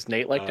 Does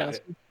Nate like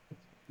Dazzler?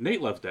 Nate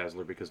loves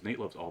Dazzler because Nate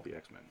loves all the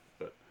X-Men.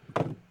 But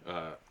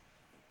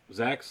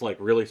Zach's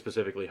really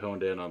specifically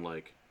honed in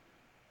on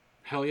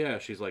hell yeah,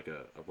 she's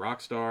a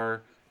rock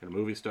star and a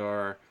movie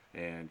star,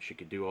 and she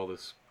could do all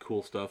this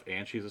cool stuff,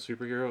 and she's a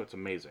superhero. It's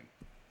amazing.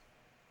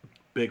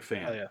 Big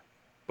fan. Oh, yeah.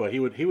 But he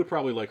would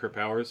probably like her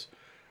powers,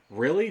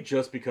 really,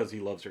 just because he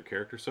loves her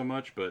character so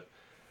much. But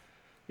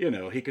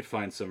he could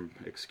find some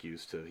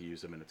excuse to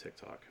use them in a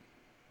TikTok,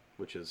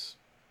 which is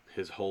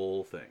his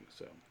whole thing.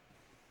 So,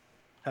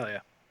 hell yeah.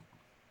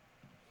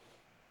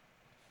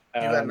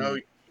 I know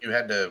you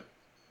had to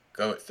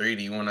go at 3.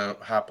 Do you want to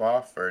hop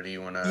off, or do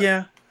you want to?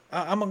 Yeah,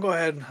 I'm gonna go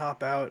ahead and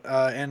hop out,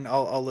 and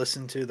I'll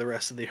listen to the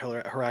rest of the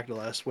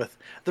Heracles with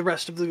the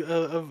rest of the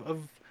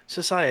of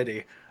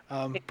society.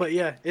 But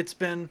yeah, it's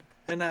been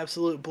an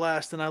absolute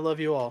blast, and I love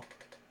you all.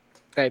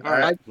 Okay, all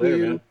right, later,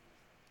 man.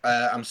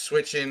 I'm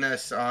switching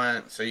us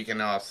on so you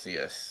can all see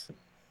us.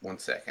 1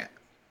 second.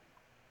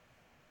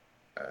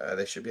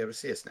 They should be able to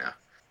see us now.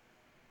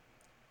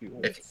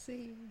 Let's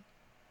see.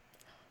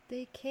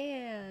 They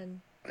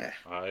can.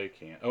 I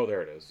can't. Oh,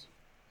 there it is.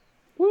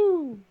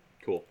 Woo!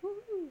 Cool.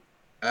 Woo.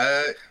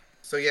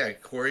 So yeah,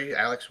 Corey,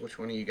 Alex, which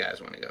one of you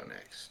guys want to go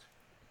next?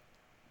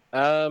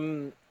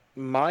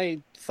 My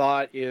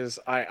thought is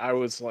I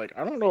was I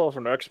don't know if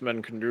an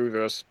X-Men can do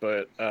this,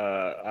 but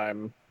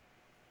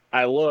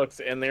I looked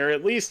and there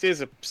at least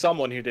is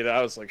someone who did it.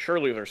 I was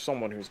surely there's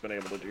someone who's been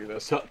able to do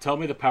this. Tell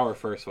me the power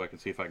first so I can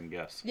see if I can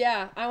guess.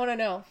 Yeah, I want to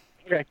know.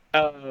 Okay.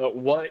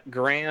 What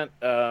Grant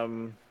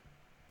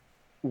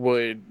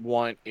would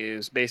want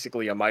is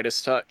basically a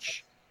Midas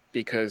touch,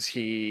 because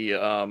he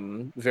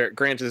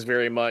Grant is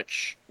very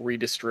much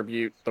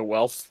redistribute the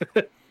wealth.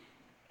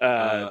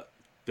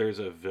 There's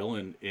a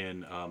villain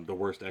in the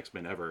worst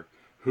X-Men ever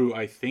who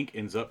I think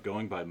ends up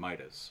going by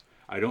Midas.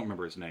 I don't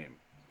remember his name.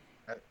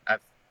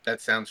 That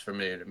sounds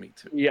familiar to me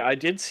too. Yeah, I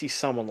did see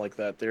someone like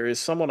that. There is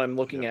someone I'm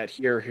looking at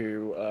here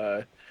who,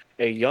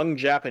 a young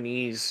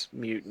Japanese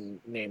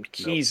mutant named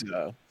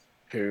Kiza,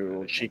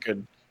 who she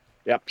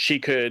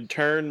could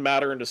turn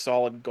matter into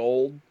solid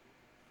gold,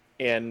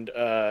 and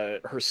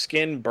her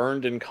skin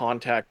burned in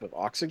contact with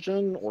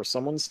oxygen, or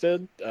someone's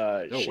did.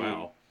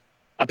 Wow.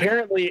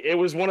 Apparently, it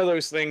was one of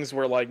those things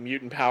where like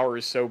mutant power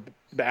is so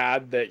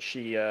bad that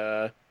she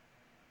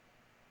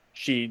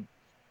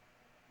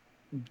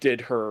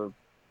did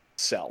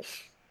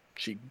herself.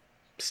 She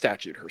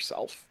statued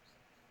herself.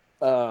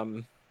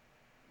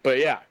 But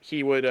yeah,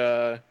 he would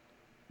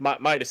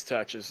Midas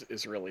touch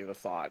is really the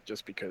thought,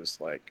 just because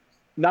like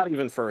not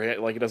even for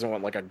it, like he doesn't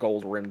want like a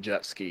gold rimmed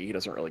jet ski. He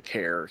doesn't really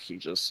care. He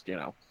just,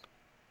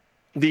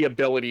 the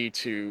ability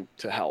to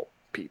help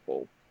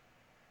people,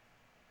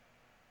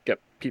 get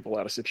people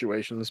out of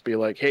situations, be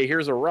like, hey,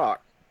 here's a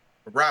rock.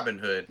 Robin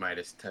Hood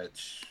Midas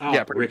touch. Oh,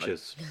 Yeah,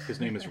 Riches. His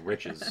name is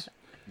Riches.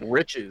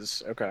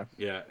 Riches. Okay.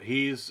 Yeah,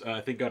 he's I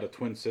think got a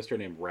twin sister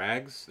named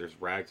Rags. There's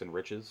Rags and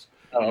Riches.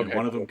 Oh, okay. And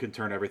one of them can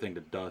turn everything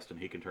to dust, and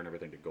he can turn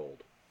everything to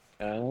gold.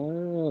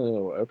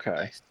 Oh, okay.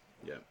 Nice.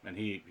 Yeah, and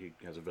he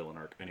has a villain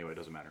arc. Anyway, it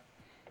doesn't matter.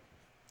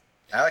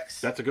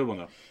 Alex? That's a good one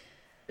though.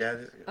 Yeah.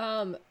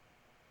 I'm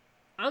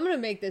gonna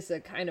make this a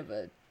kind of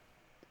a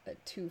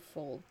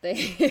twofold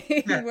thing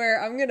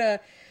where I'm gonna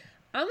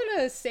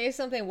say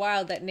something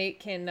wild that Nate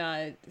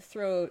can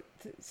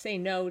say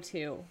no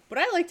to. But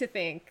I like to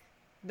think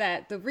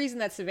that the reason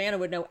that Savannah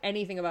would know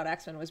anything about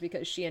X-Men was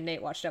because she and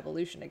Nate watched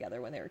Evolution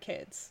together when they were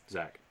kids.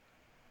 Zach.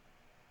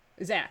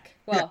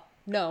 Well,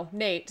 no,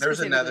 Nate. There's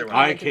another one.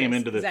 I came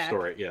into this Zach.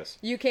 story, yes.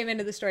 You came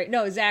into the story.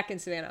 No, Zach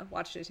and Savannah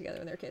watched it together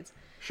when they were kids.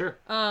 Sure.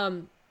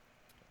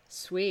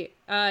 Sweet.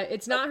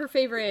 It's not her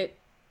favorite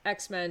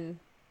X-Men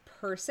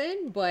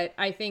person, but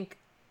I think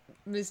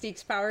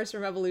Mystique's powers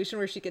from Evolution,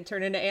 where she can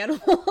turn into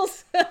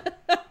animals.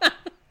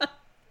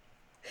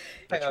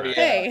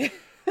 Hey.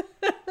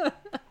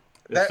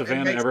 If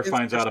Savannah ever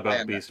finds out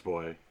about Beast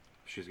Boy,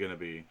 she's gonna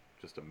be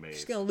just amazed.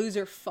 She's gonna lose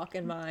her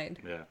fucking mind.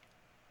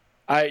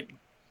 Yeah.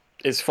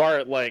 As far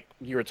as like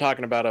you were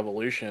talking about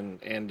Evolution,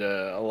 and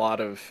a lot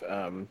of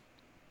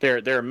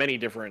there are many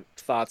different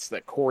thoughts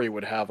that Corey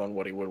would have on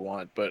what he would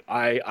want, but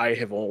I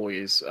have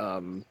always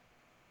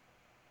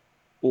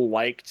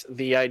liked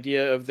the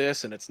idea of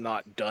this, and it's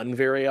not done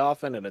very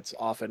often, and it's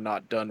often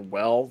not done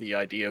well. The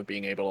idea of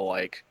being able to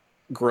like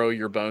grow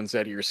your bones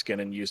out of your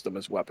skin and use them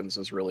as weapons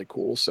is really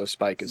cool. So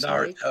Spike is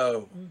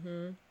Naruto.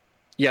 Mm-hmm.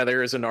 Yeah,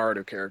 there is a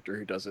Naruto character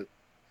who does it.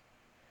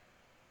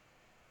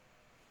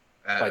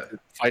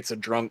 Fights a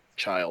drunk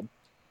child.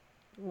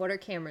 What are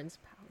Cameron's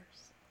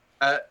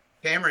powers?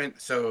 Cameron,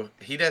 so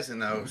he doesn't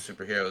know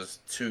superheroes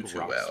too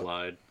Rock well.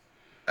 Slide.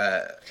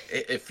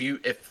 If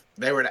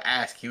they were to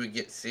ask, he would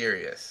get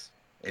serious,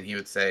 and he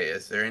would say,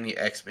 "Is there any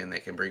X-Men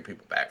that can bring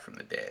people back from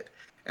the dead?"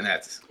 And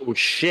that's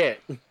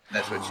shit.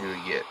 That's what you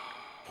would get.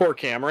 Poor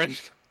Cameron.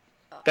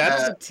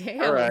 That's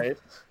damn. All right.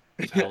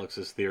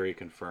 Alex's theory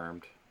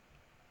confirmed.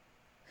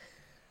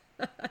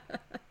 I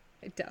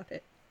doubt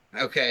it.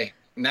 Okay,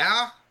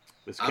 now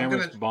Is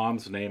Cameron's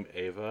mom's name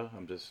Ava?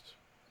 I'm just.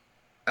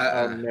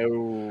 Oh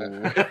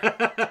no.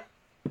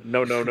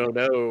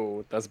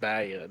 No. That's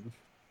bad.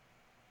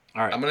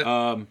 All right. I'm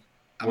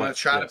gonna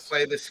try to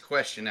play this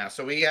question now.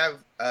 So we have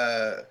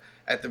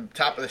at the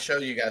top of the show,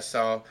 you guys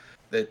saw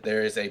that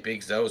there is a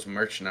Big Zoe's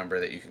merch number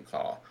that you can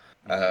call.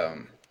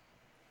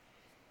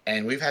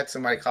 And we've had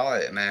somebody call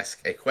it and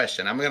ask a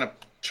question. I'm gonna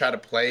try to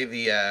play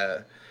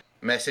the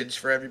message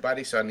for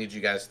everybody, so I need you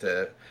guys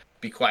to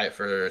be quiet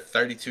for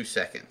 32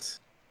 seconds.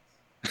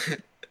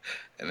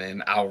 And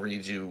then I'll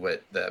read you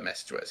what the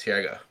message was. Here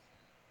I go.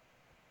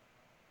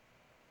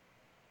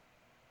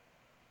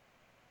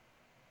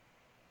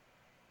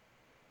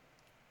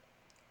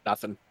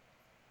 Nothing.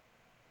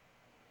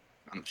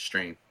 On the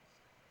stream.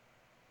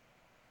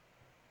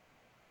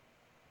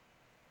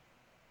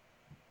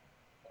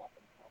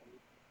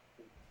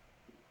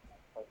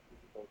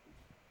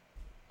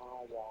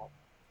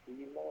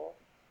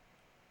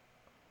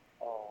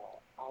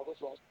 I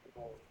would like to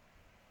know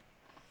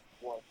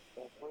what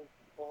every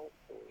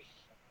character's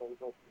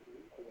favorite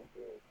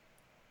movie is,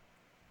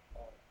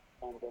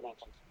 and then I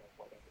can say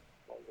whatever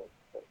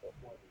favorite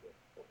movie is.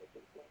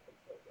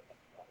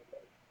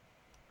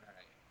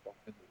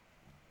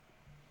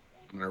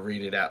 I'm going to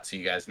read it out to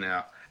you guys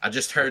now. I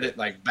just heard it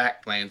like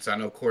back playing, so I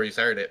know Corey's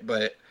heard it,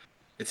 but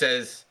it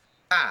says,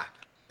 "Hi,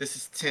 this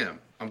is Tim.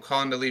 I'm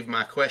calling to leave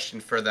my question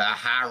for the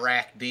high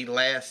rack D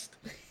last.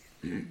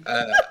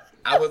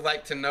 I would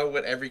like to know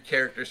what every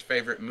character's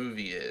favorite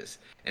movie is,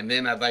 and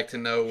then I'd like to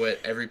know what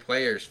every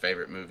player's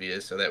favorite movie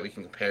is so that we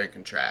can compare and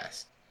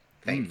contrast.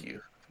 Thank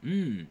you."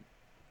 Who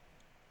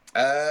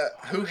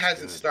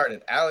hasn't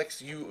started?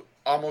 Alex, you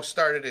almost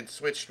started and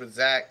switched with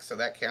Zach, so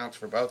that counts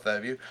for both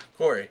of you.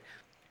 Corey.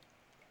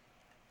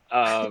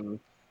 Oh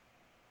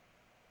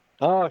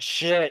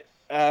shit.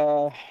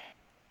 I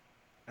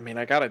mean,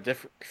 I got a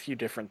few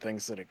different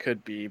things that it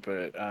could be,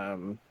 but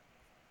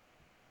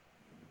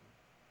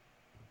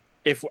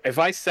if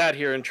I sat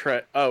here and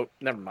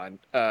never mind.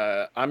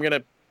 I'm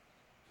gonna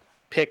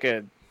pick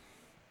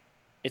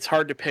It's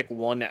hard to pick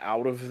one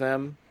out of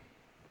them,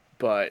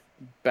 but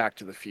Back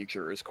to the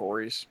Future is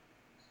Corey's.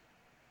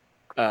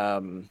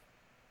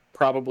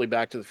 Probably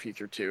Back to the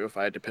Future 2 if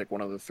I had to pick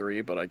one of the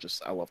three, but I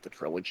love the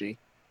trilogy.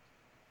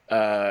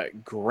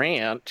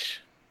 Grant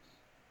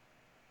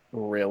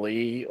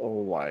really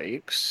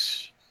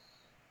likes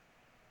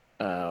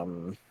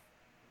one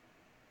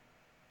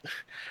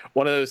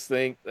of those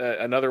things,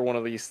 another one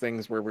of these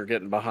things where we're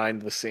getting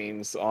behind the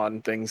scenes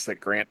on things that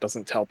Grant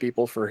doesn't tell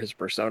people for his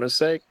persona's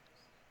sake.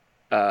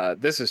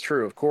 This is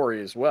true of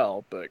Corey as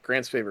well, but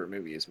Grant's favorite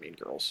movie is Mean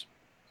Girls.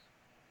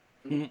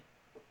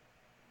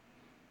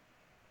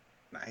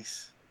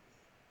 Nice.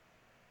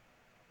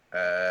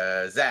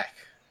 Zach.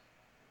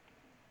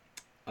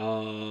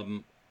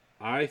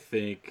 I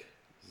think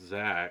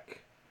Zach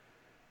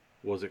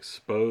was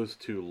exposed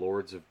to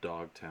Lords of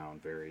Dogtown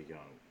very young.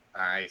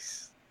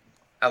 Nice.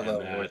 I And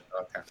love that Lords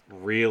of Dogtown.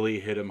 really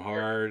hit him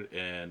hard,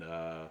 and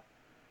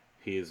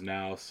he has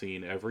now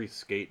seen every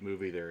skate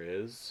movie there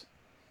is,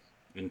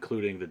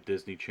 including the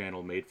Disney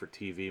Channel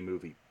made-for-TV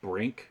movie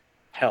Brink.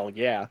 Hell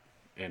yeah.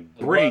 And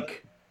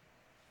Brink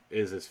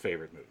is his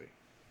favorite movie.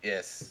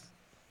 Yes.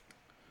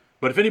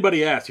 But if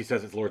anybody asks, he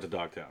says it's Lords of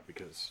Dogtown,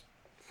 because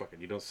fucking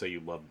you don't say you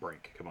love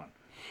Brink. Come on.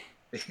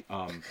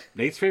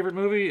 Nate's favorite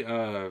movie,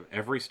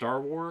 every Star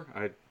Wars.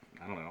 I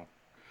don't know.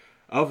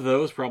 Of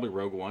those, probably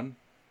Rogue One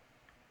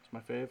is my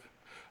fave.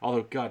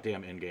 Although,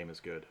 goddamn, Endgame is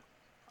good.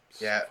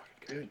 So Yeah, fucking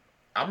good. dude.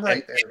 I'm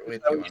right there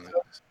with you on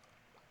this.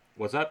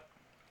 What's that?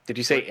 Did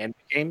you say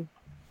Endgame?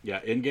 Yeah,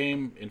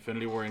 Endgame,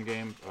 Infinity War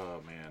Endgame.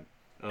 Oh, man.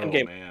 Oh,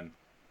 Endgame. man.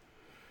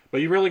 But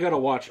you really got to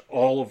watch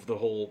all of the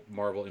whole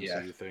Marvel MCU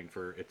Yeah. thing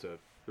for it to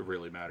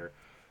really matter.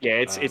 Yeah,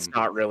 it's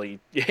not really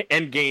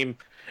Endgame.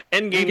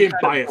 Endgame kind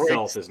by of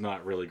itself breaks- is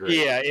not really great.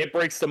 Yeah, it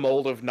breaks the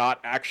mold of not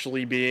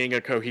actually being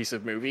a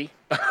cohesive movie.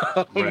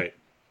 Right.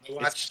 I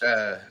watched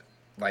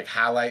like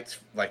highlights,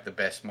 like the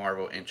best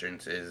Marvel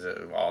entrances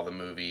of all the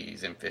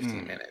movies in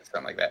 15 minutes,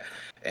 something like that.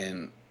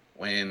 And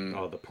when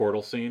Oh, the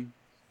portal scene.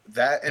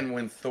 that, and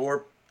when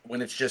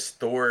it's just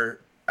Thor,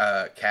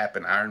 Cap,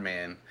 and Iron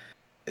Man,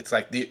 it's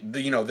like the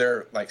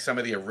they're like some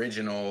of the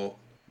original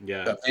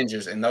Yeah.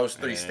 Avengers, and those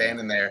three Yeah.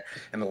 standing there,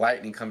 and the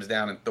lightning comes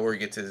down, and Thor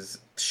gets his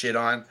shit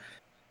on.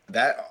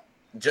 That,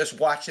 just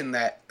watching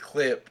that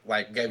clip,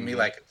 like, gave me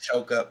like a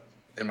choke up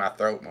in my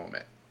throat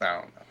moment.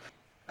 I don't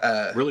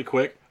know. Really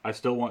quick, I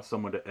still want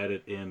someone to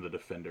edit in the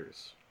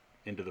Defenders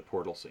into the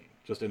portal scene,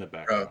 just in the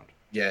background.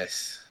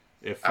 Yes.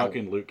 If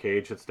fucking Luke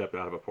Cage had stepped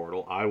out of a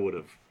portal,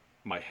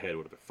 my head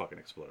would have fucking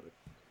exploded.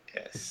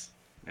 Yes.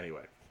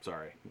 Anyway,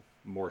 sorry.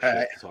 More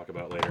shit to talk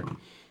about later.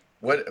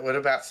 What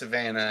about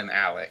Savannah and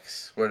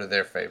Alex? What are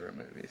their favorite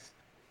movies?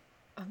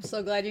 I'm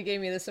so glad you gave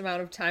me this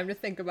amount of time to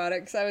think about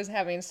it because I was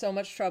having so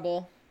much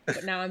trouble,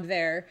 but now I'm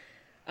there.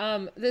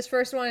 This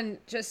first one,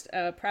 just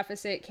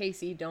preface it,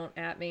 Casey, don't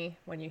at me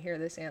when you hear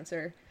this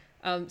answer.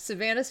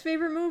 Savannah's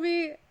favorite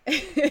movie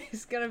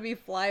is going to be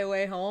Fly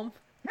Away Home.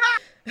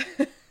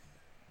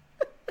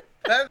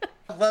 I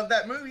loved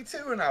that movie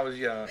too when I was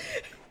young.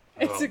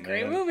 It's Oh, a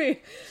great man.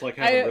 movie. It's like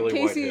having really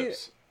Casey- white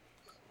hips.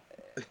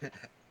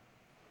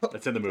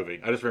 That's in the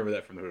movie. I just remember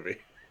that from the movie.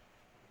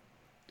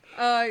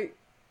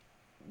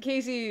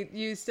 Casey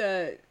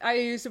I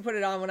used to put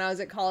it on when I was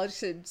at college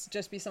to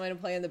just be something to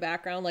play in the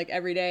background like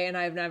every day, and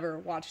I've never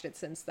watched it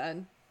since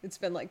then. It's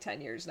been like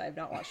 10 years and I've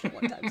not watched it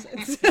one time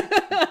since.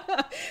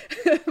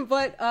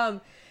 But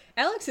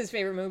Alex's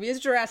favorite movie is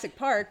Jurassic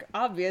Park,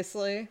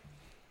 obviously.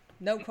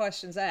 No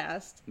questions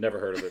asked. Never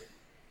heard of it.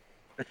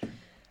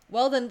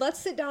 Well, then let's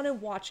sit down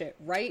and watch it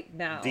right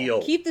now.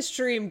 Deal. Keep the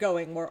stream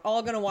going. We're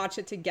all going to watch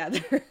it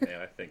together.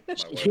 Man, I think my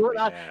wife You would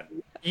and be I- mad.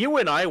 You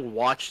and I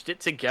watched it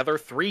together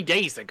 3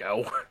 days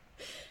ago.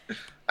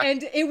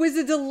 And it was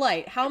a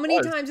delight. How many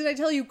was. times did I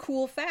tell you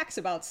cool facts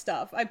about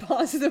stuff? I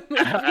paused the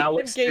movie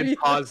Alex and gave you did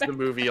pause the facts.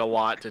 movie a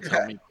lot to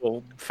tell me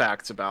cool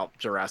facts about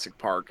Jurassic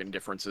Park and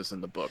differences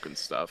in the book and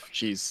stuff.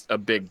 She's a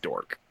big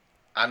dork.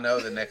 I know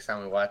the next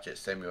time we watch it,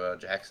 Samuel L.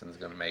 Jackson's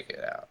gonna make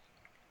it out.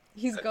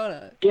 He's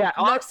gonna. Yeah,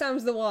 Next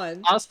time's the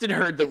one. Austin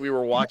heard that we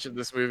were watching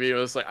this movie. It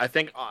was like, I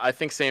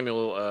think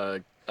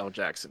Samuel L.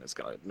 Jackson is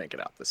gonna make it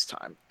out this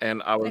time,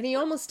 and I was. And he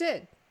almost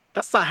did.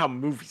 That's not how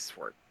movies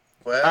work.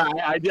 Well,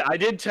 I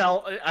did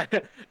tell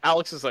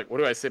Alex was like, what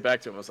do I say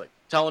back to him? I was like,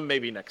 tell him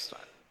maybe next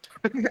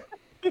time.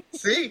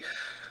 see,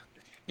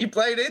 you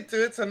played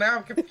into it, so now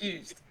I'm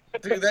confused.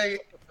 Do they?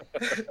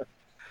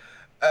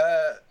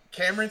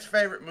 Cameron's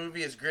favorite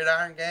movie is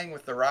Gridiron Gang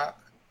with The Rock.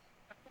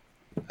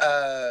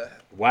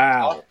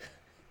 Wow.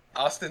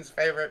 Austin's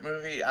favorite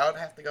movie, I would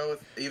have to go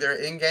with either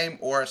Endgame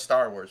or a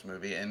Star Wars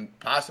movie, and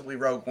possibly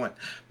Rogue One.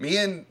 Me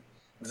and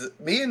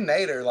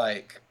Nate are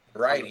like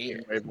right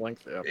here.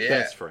 Wavelength. Yeah. Yeah.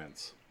 Best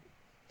friends.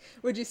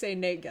 Would you say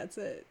Nate gets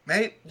it?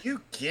 Mate,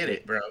 you get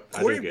it, bro. I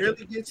do Corey get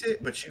really gets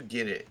it, but you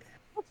get it.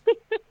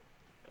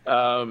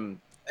 Um,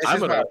 This I'm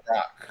is gonna my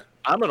rock.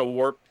 I'm gonna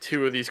warp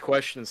two of these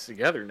questions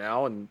together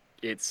now, and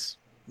it's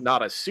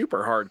not a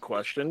super hard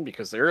question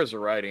because there is a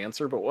right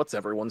answer. But what's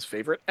everyone's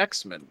favorite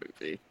X-Men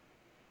movie?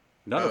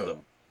 None of Oh.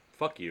 them.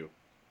 Fuck you.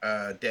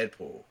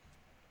 Deadpool.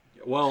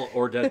 Well,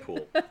 or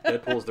Deadpool.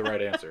 Deadpool's the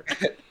right answer.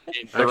 The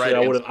Actually, right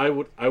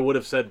answer. I would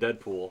have said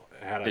Deadpool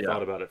had I Yeah.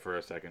 thought about it for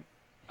a second.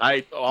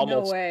 I No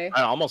almost way.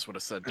 I almost would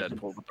have said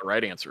Deadpool, but the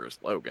right answer is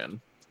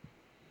Logan.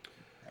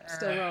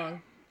 Still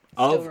wrong.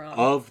 Still wrong.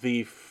 Of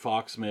the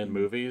Foxman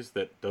movies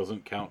that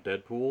doesn't count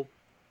Deadpool,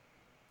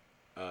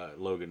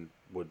 Logan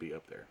would be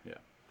up there. Yeah,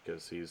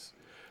 because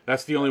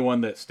that's the only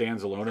one that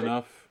stands alone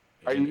enough.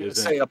 Are and you gonna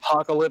isn't- say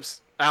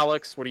Apocalypse,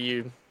 Alex? What do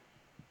you?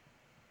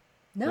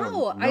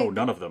 No,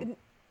 none of them.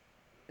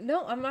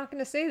 No, I'm not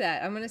gonna say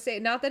that. I'm gonna say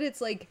not that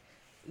it's like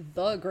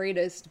the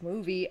greatest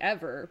movie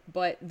ever,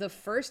 but the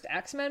first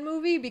X-Men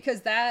movie,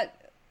 because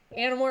that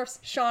Animorphs,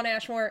 Shawn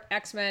Ashmore,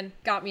 X-Men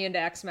got me into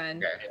X-Men.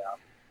 Okay.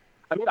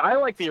 I mean, I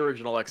like the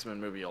original X-Men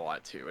movie a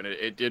lot too, and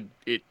it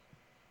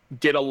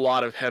did a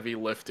lot of heavy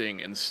lifting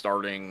in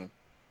starting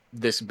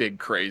this big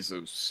craze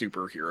of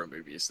superhero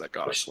movies that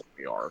got us where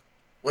we are.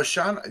 Was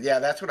Sean? Yeah,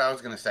 that's what I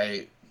was gonna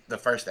say. The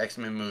first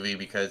X-Men movie,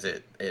 because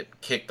it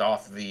kicked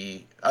off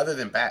other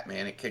than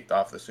Batman, it kicked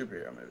off the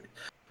superhero movie.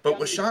 But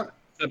was Sean?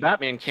 The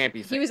Batman can't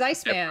be. He was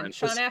Iceman. different.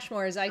 Shawn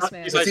Ashmore is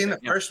Iceman. he's Was he in the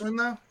Iceman, yeah. first one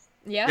though?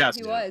 Yeah, Yes.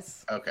 he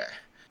was. Okay.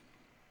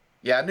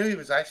 Yeah, I knew he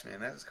was Iceman.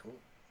 That was cool.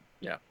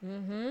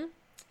 Mm-hmm.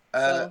 Uh,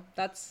 So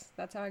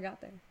that's how I got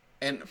there.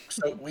 And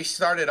so we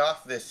started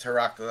off this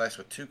Heroclus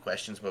with 2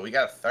 questions, but we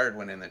got a third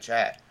one in the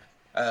chat.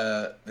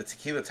 The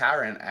Tequila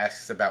Tyrant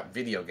asks about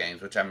video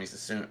games, which I'm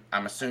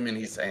assuming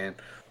he's saying,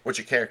 what's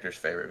your character's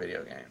favorite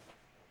video game?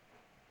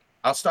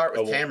 I'll start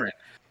with Cameron.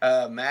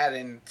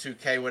 Madden,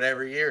 2K,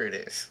 whatever year it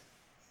is.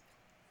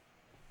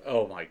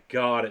 Oh my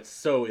god, it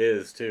so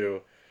is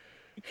too.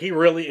 He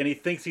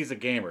thinks he's a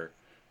gamer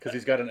because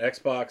he's got an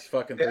Xbox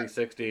fucking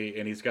 360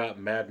 and he's got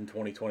Madden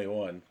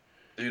 2021.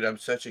 Dude, I'm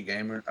such a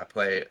gamer. I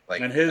play it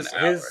like And his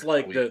an hour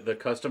like a week. the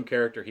custom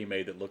character he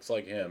made that looks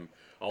like him.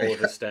 All of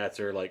his stats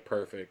are like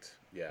perfect.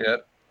 Yeah.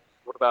 Yep.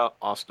 What about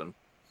Austin?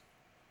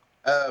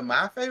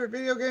 My favorite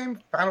video game,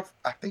 I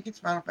think it's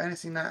Final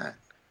Fantasy 9.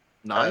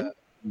 9?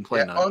 You play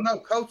Yeah. 9. Oh no,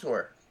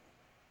 KOTOR.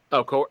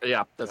 Oh,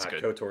 yeah, that's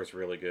good. KOTOR's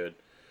really good.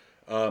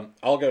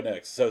 I'll go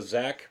next. So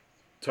Zach,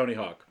 Tony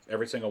Hawk,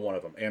 every single one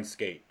of them, and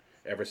Skate,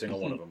 every single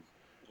one of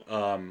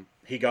them.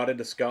 He got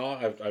into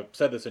ska. I've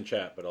said this in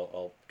chat, but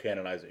I'll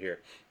canonize it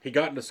here. He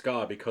got into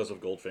ska because of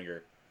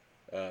Goldfinger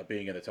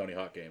being in the Tony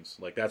Hawk games.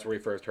 Like, that's where he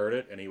first heard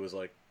it, and he was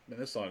like, man,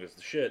 this song is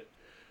the shit.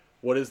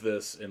 What is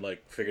this? And,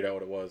 like, figured out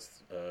what it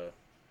was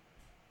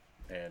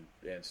and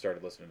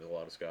started listening to a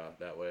lot of ska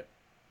that way.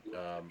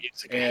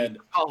 Music and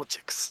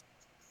politics.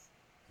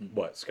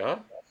 what, ska?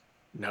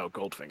 No,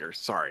 Goldfinger.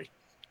 Sorry.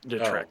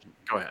 Detract.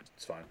 Go ahead.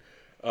 It's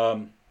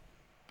fine.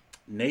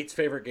 Nate's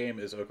favorite game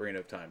is Ocarina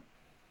of Time.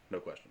 No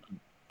question.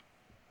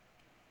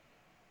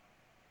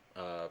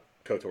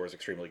 KOTOR is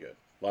extremely good.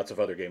 Lots of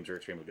other games are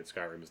extremely good.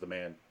 Skyrim is the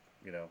man,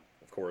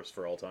 of course,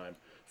 for all time.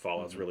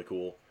 Fallout's really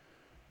cool.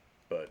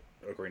 But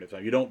Ocarina of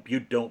Time, you don't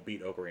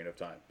beat Ocarina of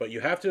Time. But you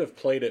have to have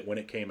played it when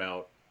it came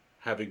out,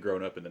 having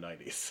grown up in the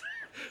 90s.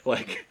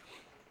 Like,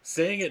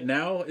 saying it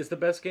now is the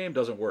best game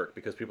doesn't work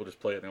because people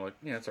just play it and they're like,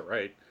 yeah, it's all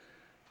right.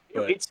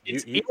 But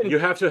you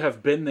have to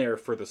have been there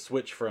for the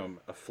switch from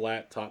a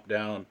flat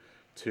top-down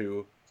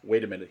to,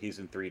 wait a minute, he's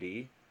in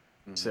 3D.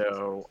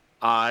 So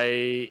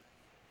I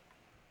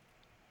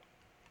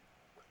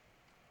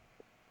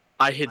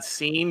had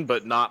seen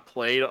but not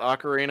played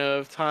Ocarina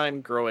of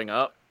Time growing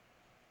up.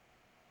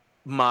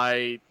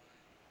 My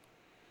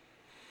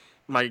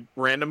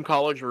random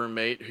college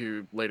roommate,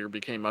 who later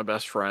became my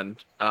best friend,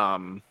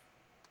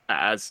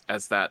 as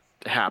that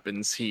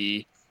happens,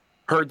 he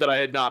heard that I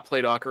had not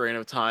played Ocarina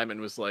of Time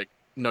and was like,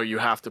 "No, you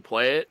have to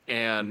play it."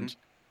 And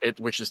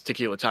which is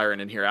Tequila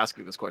Tyrant in here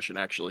asking this question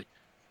actually.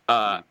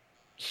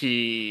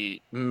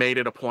 He made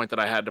it a point that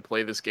I had to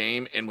play this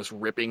game and was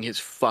ripping his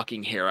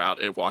fucking hair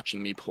out at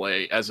watching me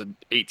play as an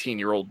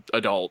 18-year-old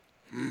adult.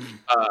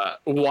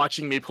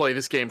 Watching me play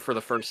this game for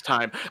the first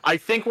time. I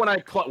think when I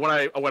fought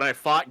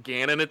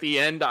Ganon at the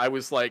end, I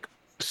was like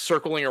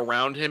circling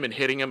around him and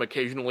hitting him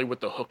occasionally with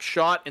the hook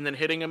shot and then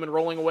hitting him and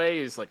rolling away.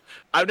 He's like,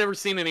 I've never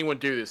seen anyone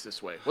do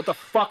this way. What the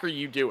fuck are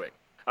you doing?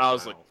 And I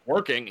was like,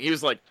 working. He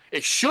was like,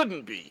 it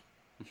shouldn't be.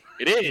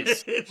 It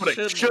is, but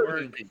it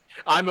shouldn't be.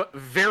 I'm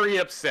very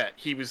upset.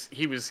 He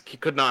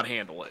could not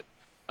handle it.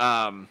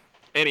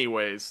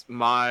 Anyways,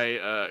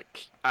 I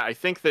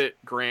think that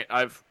Grant,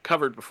 I've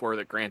covered before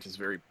that Grant is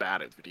very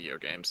bad at video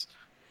games.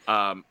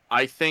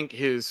 I think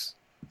his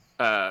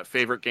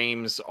favorite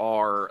games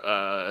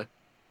are,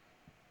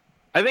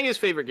 I think his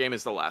favorite game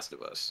is The Last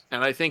of Us.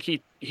 And I think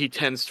he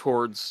tends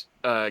towards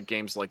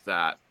games like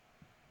that.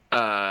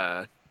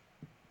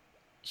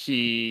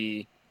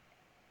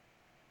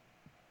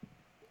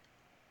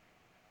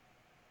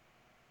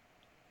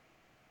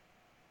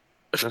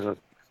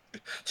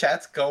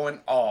 Chat's going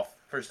off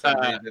for some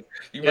reason.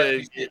 You must be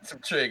yeah, getting some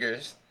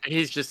triggers.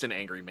 He's just an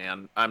angry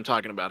man. I'm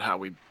talking about how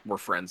we were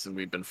friends and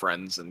we've been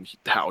friends, and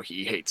how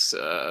he hates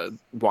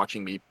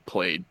watching me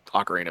play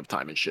Ocarina of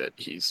Time and shit.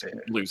 He's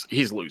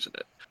losing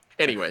it.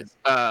 Anyways,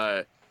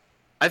 I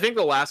think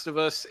The Last of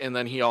Us, and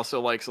then he also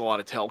likes a lot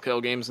of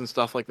Telltale games and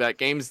stuff like that.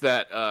 Games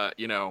that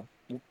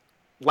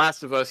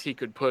Last of Us, he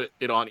could put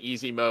it on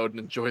easy mode and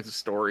enjoy the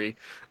story.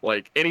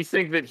 Like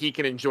anything that he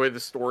can enjoy the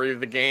story of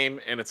the game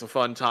and it's a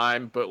fun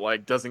time, but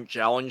like doesn't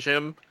challenge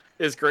him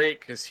is great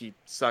because he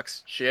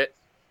sucks shit.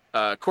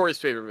 Corey's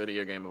favorite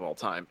video game of all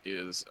time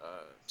is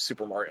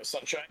Super Mario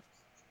Sunshine.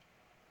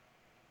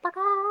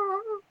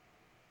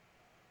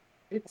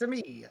 It's a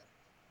me.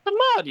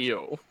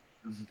 Mario.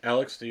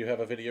 Alex, do you have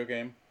a video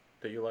game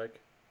that you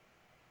like?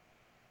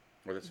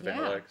 Or that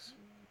Savannah Yeah. likes?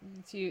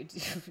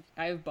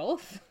 I have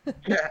both.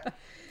 Yeah.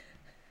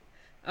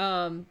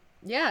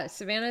 Yeah,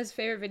 Savannah's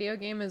favorite video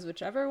game is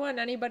whichever one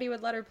anybody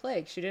would let her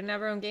play. She didn't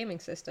have her own gaming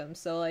system,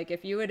 so like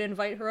if you would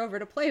invite her over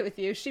to play with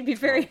you, she'd be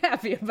very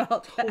happy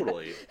about that.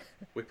 Totally.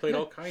 We played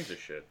all kinds of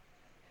shit.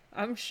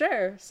 I'm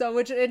sure. So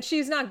and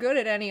she's not good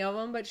at any of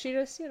them, but she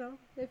just,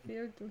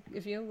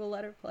 if you will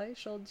let her play,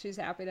 she's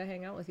happy to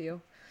hang out with you.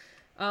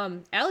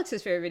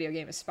 Alex's favorite video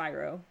game is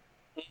Spyro.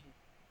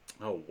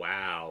 Oh,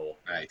 wow.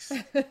 Nice.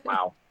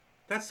 Wow.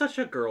 That's such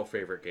a girl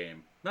favorite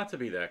game. Not to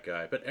be that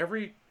guy, but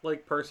every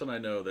person I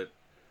know that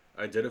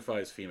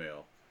identifies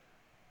female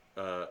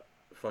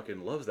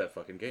fucking loves that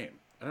fucking game.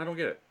 And I don't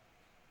get it.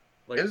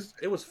 Like,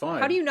 it was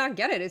fine. How do you not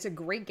get it? It's a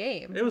great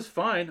game. It was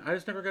fine. I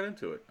just never got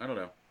into it. I don't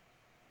know.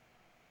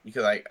 You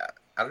could I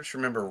just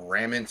remember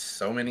ramming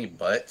so many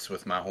butts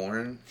with my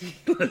horn.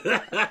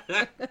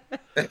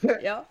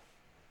 Yeah.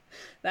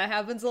 That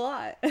happens a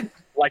lot.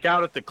 Like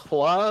out at the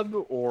club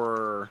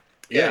or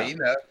Yeah, you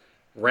know.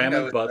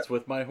 Ramming it's butts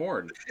with my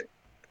horn.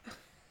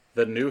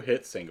 The new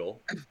hit single.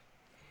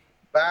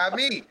 By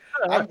me.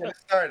 I'm gonna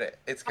start it.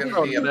 It's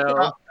gonna be a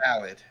pop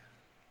ballad.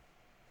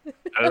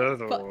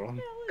 Oh.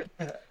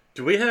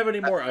 Do we have any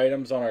more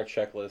items on our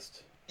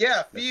checklist?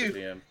 Yeah, Mr. few.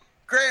 DM?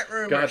 Grant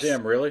rumors.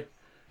 Goddamn, really?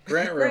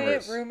 Grant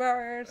rumors. Great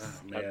rumors.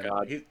 Oh, Oh man.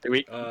 God. He-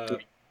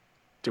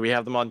 Do we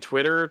have them on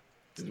Twitter?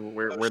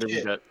 Where do we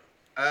shit. get?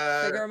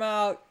 Figure them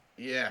out.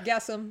 Yeah.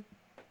 Guess them.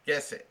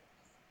 Guess it.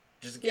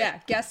 Just Yeah,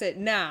 guess it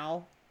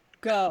now.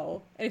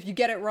 Go. And if you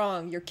get it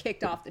wrong, you're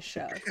kicked off the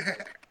show.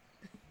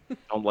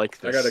 Don't like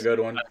I this. got a good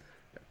one.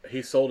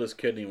 He sold his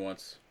kidney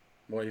once.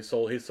 Well, he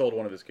sold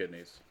one of his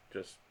kidneys.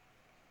 Just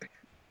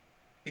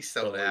He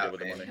sold don't really out, with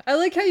the man. money. I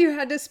like how you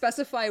had to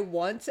specify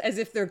once as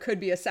if there could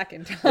be a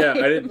second time. Yeah,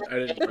 I didn't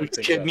really think about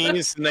that.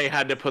 Kidneys, and they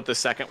had to put the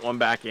second one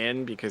back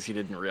in because he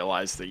didn't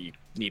realize that you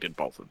needed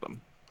both of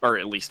them, or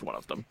at least one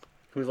of them.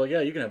 He was like,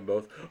 "Yeah, you can have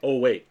both." Oh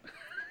wait,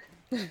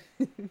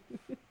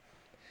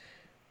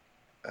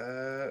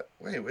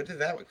 Wait, where did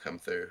that one come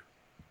through?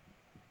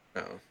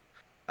 Oh.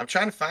 I'm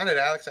trying to find it,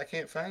 Alex. I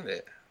can't find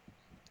it.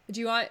 Do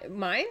you want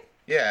mine?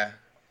 Yeah.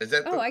 Is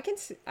that Oh, I can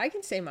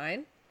say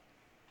mine.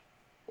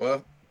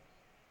 well,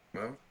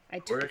 I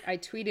Where?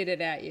 tweeted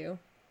it at you.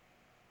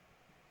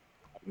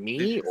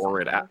 Me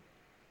or it at?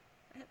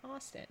 At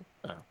Austin.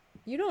 Oh.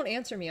 You don't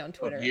answer me on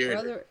Twitter. here. Or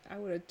other, I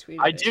would have tweeted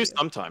I it at do you.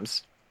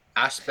 sometimes.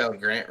 I spelled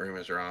Grant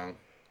rumors wrong.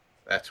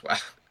 That's why.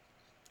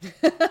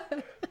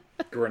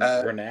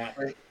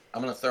 Granat.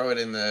 I'm gonna throw it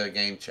in the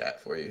game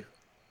chat for you.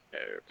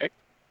 Okay.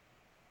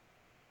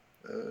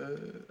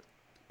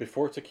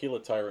 Before Tequila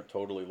Tyrant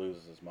totally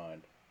loses his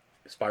mind,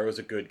 Spyro's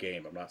a good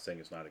game. I'm not saying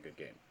it's not a good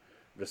game.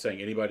 I'm just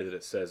saying anybody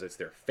that says it's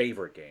their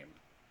favorite game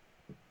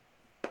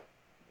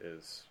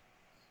is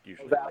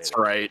usually That's made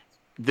it. right.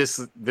 This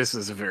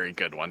is a very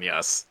good one.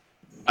 Yes.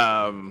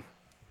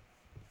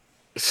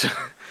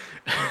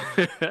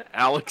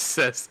 Alex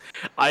says,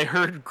 I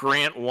heard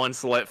Grant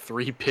once let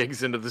 3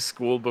 pigs into the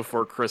school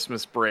before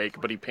Christmas break,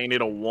 but he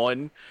painted a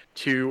 1,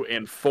 2,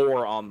 and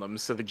 4 on them,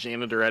 so the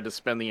janitor had to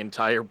spend the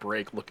entire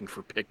break looking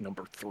for pig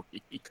number 3.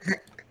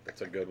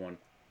 That's a good one.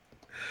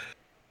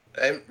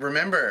 And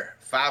remember,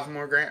 5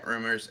 more Grant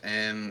rumors,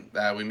 and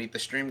we meet the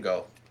stream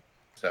goal.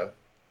 So,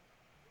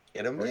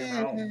 get them Bring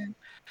 'em in.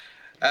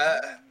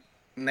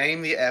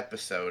 Name the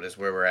episode is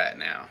where we're at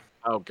now.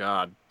 Oh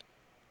God.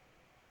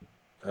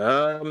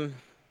 Do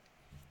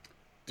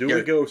Yeah.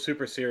 we go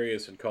super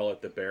serious and call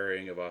it the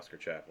burying of Oscar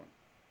Chaplin?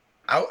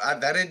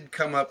 That did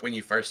come up when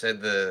you first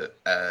said the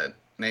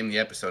name the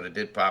episode. It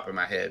did pop in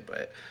my head,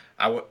 but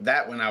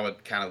that one I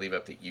would kind of leave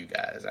up to you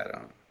guys. I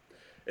don't.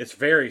 It's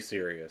very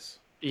serious.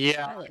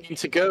 Yeah, I mean,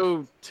 to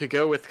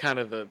go with kind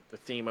of the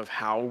theme of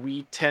how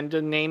we tend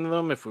to name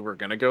them, if we were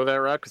going to go that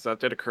route, because that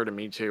did occur to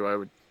me too. I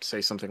would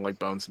say something like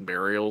Bones and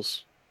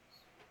Burials.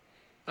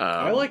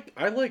 I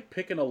like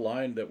picking a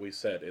line that we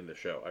said in the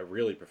show. I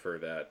really prefer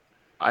that.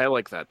 I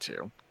like that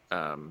too.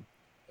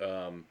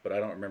 But I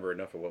don't remember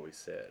enough of what we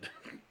said.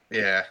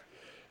 Yeah.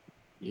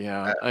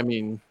 Yeah, I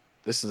mean,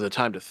 this is a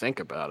time to think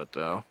about it,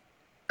 though.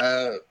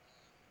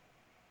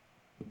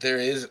 There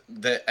is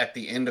at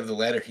the end of the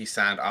letter he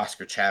signed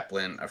Oscar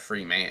Chaplin, a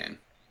free man.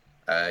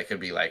 It could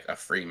be like a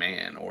free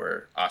man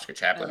or Oscar I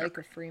Chaplin. like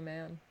a free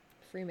man.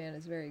 Freeman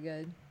is very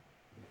good.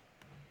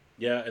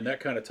 Yeah, and that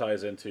kind of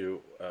ties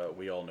into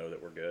we all know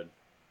that we're good.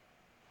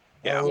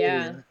 Yeah.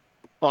 Yeah.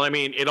 Well, I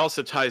mean, it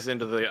also ties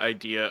into the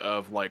idea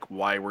of like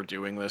why we're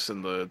doing this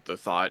and the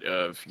thought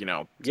of, you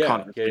know,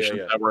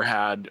 conversations that were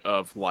had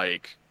of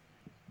like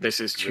this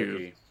is to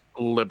Ricky.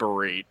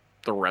 liberate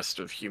the rest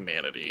of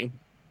humanity.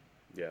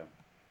 Yeah.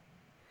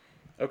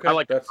 Okay, I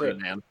like that's free it.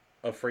 man.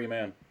 A free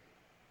man.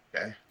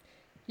 Okay.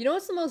 You know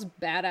what's the most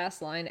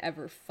badass line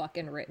ever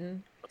fucking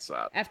written? What's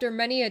that? After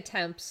many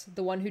attempts,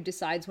 the one who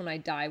decides when I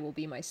die will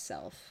be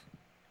myself.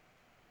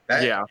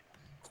 That Yeah.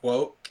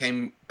 quote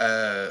came.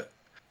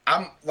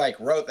 I'm like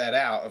wrote that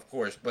out, of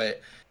course,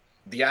 but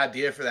the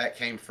idea for that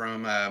came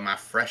from my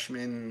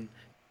freshman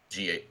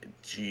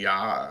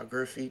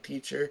geography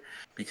teacher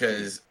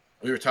because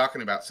we were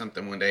talking about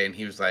something one day and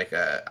he was like,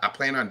 I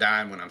plan on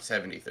dying when I'm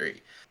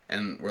 73.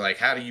 And we're like,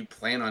 how do you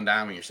plan on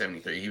dying when you're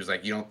 73? He was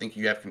like, you don't think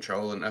you have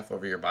control enough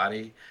over your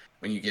body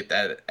when you get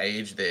that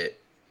age that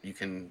you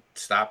can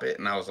stop it?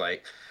 And I was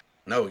like,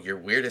 no, you're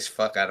weird as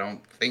fuck. I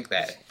don't think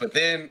that. But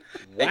then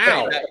it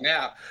came back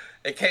now.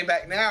 It came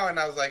back now, and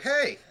I was like,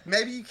 hey,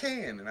 maybe you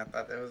can. And I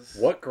thought that was...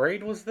 What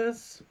grade was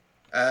this?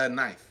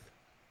 Ninth.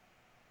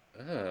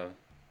 I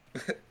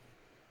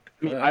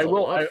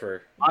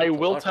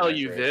will tell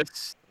you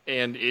this,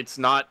 and it's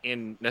not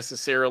in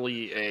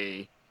necessarily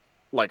a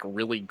like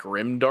really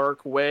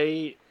grimdark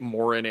way,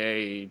 more in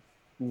a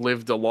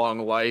lived a long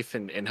life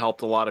and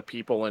helped a lot of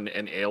people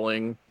and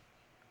ailing.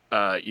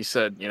 You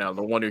said, you know,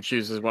 the one who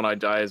chooses when I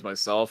die is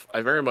myself.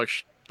 I very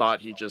much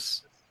thought he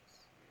just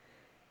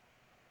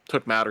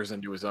took matters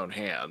into his own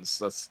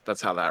hands.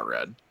 That's how that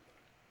read.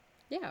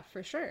 Yeah,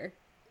 for sure.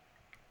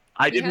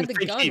 I He didn't had the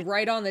think gun he.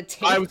 right on the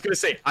table. I was gonna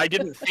say I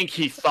didn't think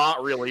he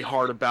thought really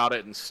hard about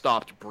it and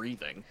stopped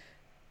breathing.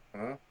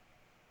 Huh?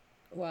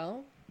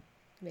 Well,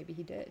 maybe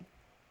he did.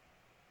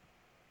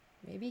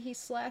 Maybe he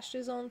slashed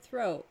his own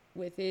throat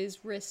with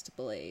his wrist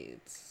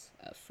blades.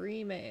 A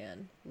free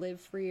man. Live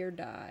free or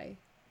die.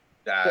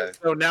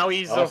 So now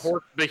he's a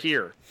horse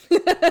Bahir.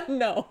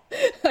 No.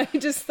 I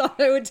just thought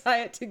I would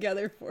tie it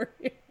together for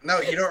you. No,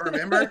 you don't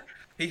remember?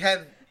 He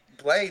had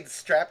blades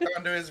strapped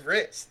onto his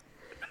wrist.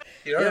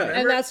 You don't remember?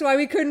 And that's why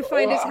we couldn't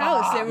find his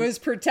house. It was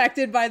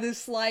protected by the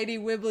slidey,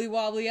 wibbly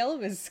wobbly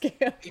element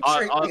scale. He tricked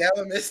the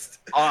elemist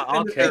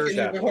into thinking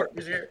he was a horse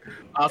Bahir.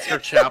 Oscar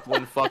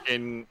Chaplin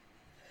fucking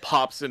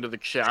pops into the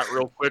chat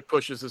real quick,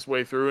 pushes his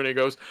way through, and he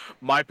goes,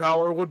 "My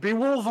power would be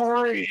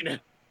Wolverine."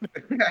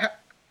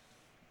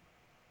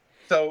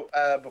 So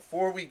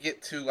before we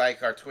get to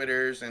like our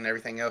Twitters and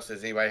everything else,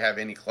 does anybody have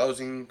any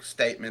closing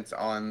statements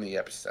on the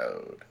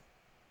episode?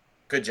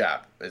 Good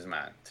job is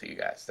mine to you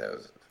guys. That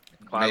was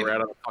Glad we're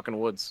out of the fucking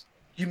woods.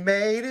 You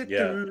made it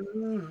Yeah.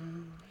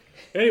 through.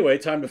 Anyway,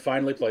 time to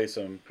finally play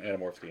some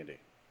Animorphs D&D.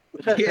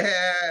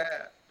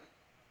 Yeah.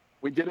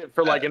 We did it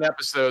for like an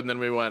episode, and then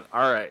we went,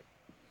 all right.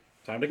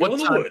 Time to go in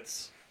the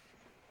woods.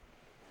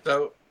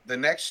 So the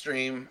next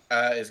stream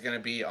is going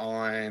to be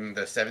on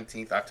the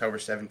 17th, October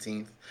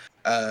 17th.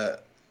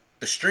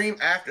 The stream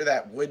after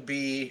that would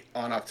be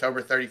on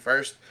October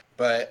 31st,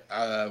 but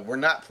we're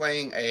not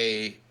playing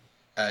a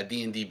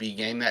D&DB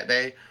game that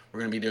day. We're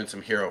going to be doing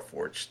some Hero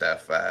Forge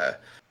stuff.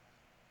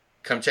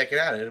 Come check it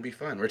out. It'll be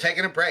fun. We're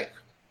taking a break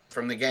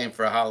from the game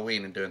for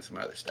Halloween and doing some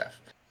other stuff.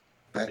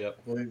 But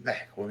we'll be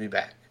back. We'll be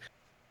back.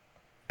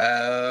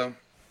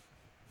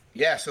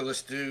 Yeah, so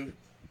let's do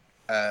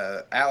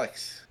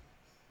Alex.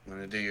 You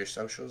want to do your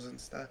socials and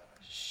stuff?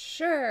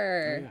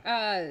 Sure.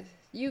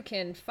 You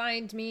can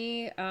find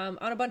me on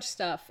a bunch of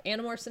stuff.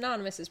 Animorphs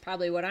Anonymous is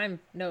probably what I'm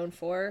known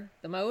for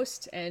the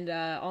most, and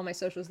all my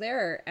socials there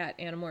are at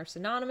Animorphs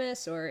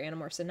Anonymous or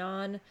Animorphs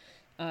Anon,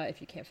 if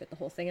you can't fit the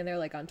whole thing in there,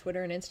 like on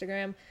Twitter and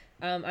Instagram.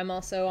 I'm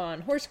also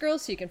on Horse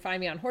Girls, so you can find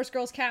me on Horse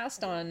Girls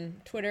Cast on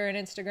Twitter and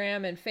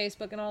Instagram and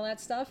Facebook and all that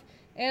stuff.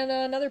 And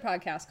another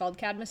podcast called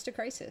Cadmus to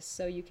Crisis,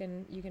 so you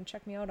can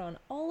check me out on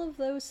all of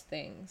those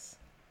things.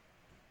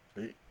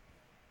 Sweet.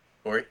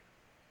 Corey?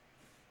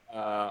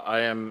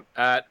 I am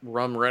at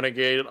Rum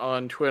Renegade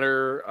on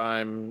Twitter.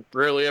 I'm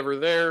rarely ever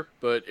there,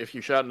 but if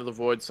you shout into the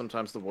void,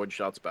 sometimes the void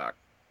shouts back.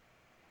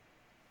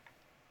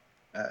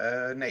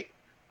 Nate?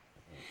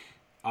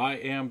 I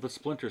am the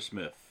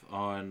Splintersmith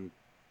on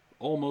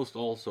almost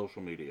all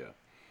social media.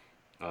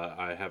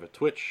 I have a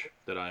Twitch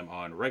that I'm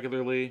on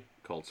regularly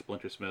called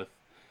Splintersmith,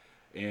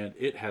 and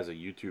it has a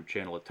YouTube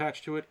channel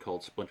attached to it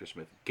called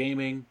Splintersmith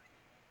Gaming,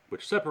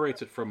 which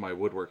separates it from my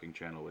woodworking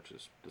channel, which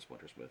is the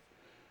Splintersmith.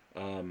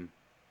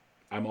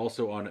 I'm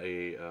also on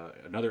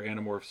another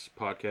Animorphs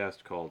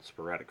podcast called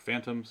Sporadic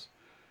Phantoms,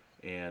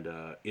 and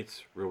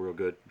it's real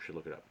good. You should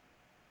look it up.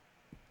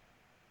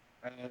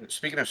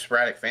 Speaking of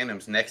Sporadic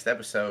Phantoms, next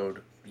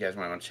episode you guys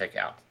might want to check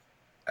out.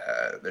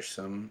 There's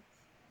some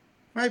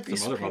other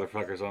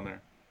motherfuckers on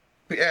there.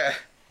 Yeah.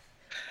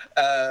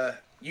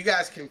 You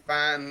guys can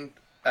find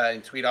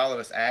and tweet all of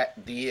us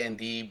at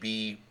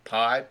DNDB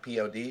Pod,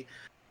 P-O-D.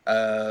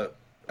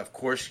 Of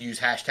course, use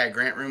hashtag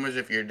Grant Rumors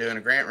if you're doing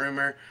a Grant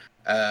Rumor.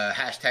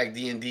 Hashtag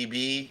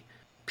DNDB,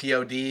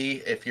 POD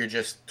if you're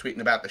just tweeting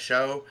about the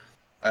show.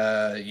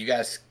 You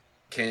guys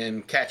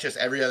can catch us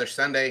every other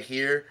Sunday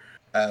here,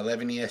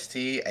 11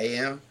 EST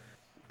AM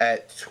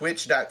at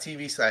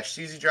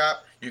twitch.tv/CZDrop.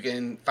 You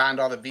can find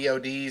all the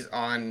VODs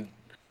on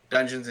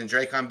Dungeons and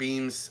Dracon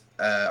Beams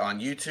on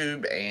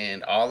YouTube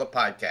and all the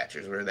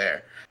podcatchers. We're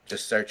there.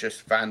 Just search us,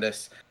 find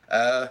us.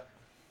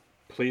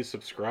 Please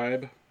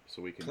subscribe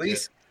so we can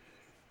get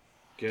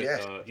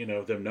Yes.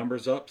 them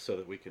numbers up so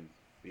that we can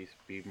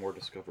be more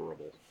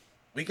discoverable.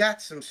 We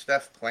got some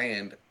stuff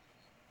planned,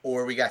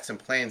 or we got some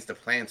plans to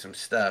plan some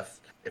stuff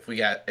if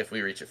we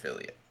reach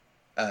affiliate.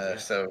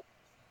 So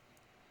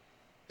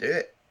do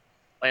it.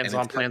 Plans And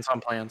on it's plans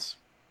on plans.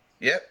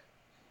 Yep.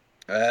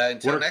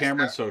 Until What are next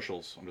Cameron's time,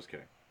 socials? I'm just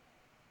kidding.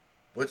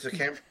 what's the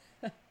camera?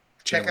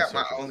 Check Cameron's out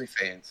my socials.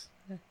 OnlyFans.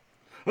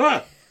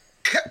 Ah!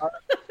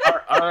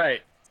 All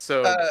right.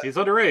 So He's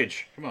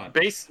underage. Come on.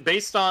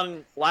 based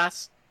on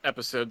last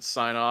episode's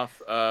sign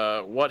off,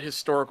 what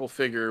historical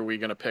figure are we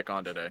gonna pick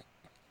on today?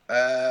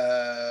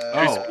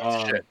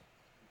 Shit.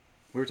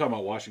 We were talking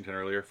about Washington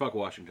earlier. Fuck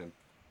Washington.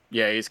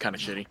 Yeah, he's kind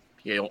of shitty.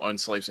 He owned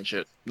slaves and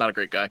shit. Not a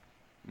great guy.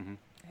 I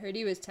heard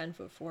he was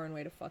 10'4" and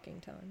weighed a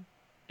fucking ton.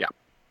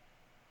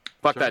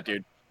 Fuck Sure. that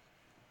dude.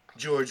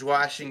 George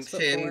Washington,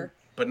 6'4".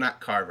 but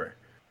not Carver.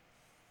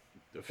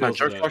 It feels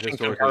George Washington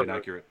historically Carver.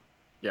 inaccurate.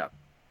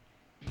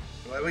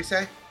 What did we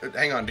say?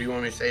 Hang on. Do you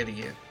want me to say it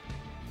again?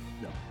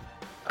 No.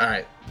 All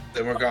right.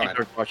 Then we're gone.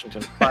 George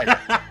Washington. Bye.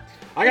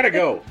 I gotta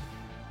go.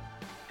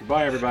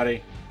 Goodbye,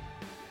 everybody.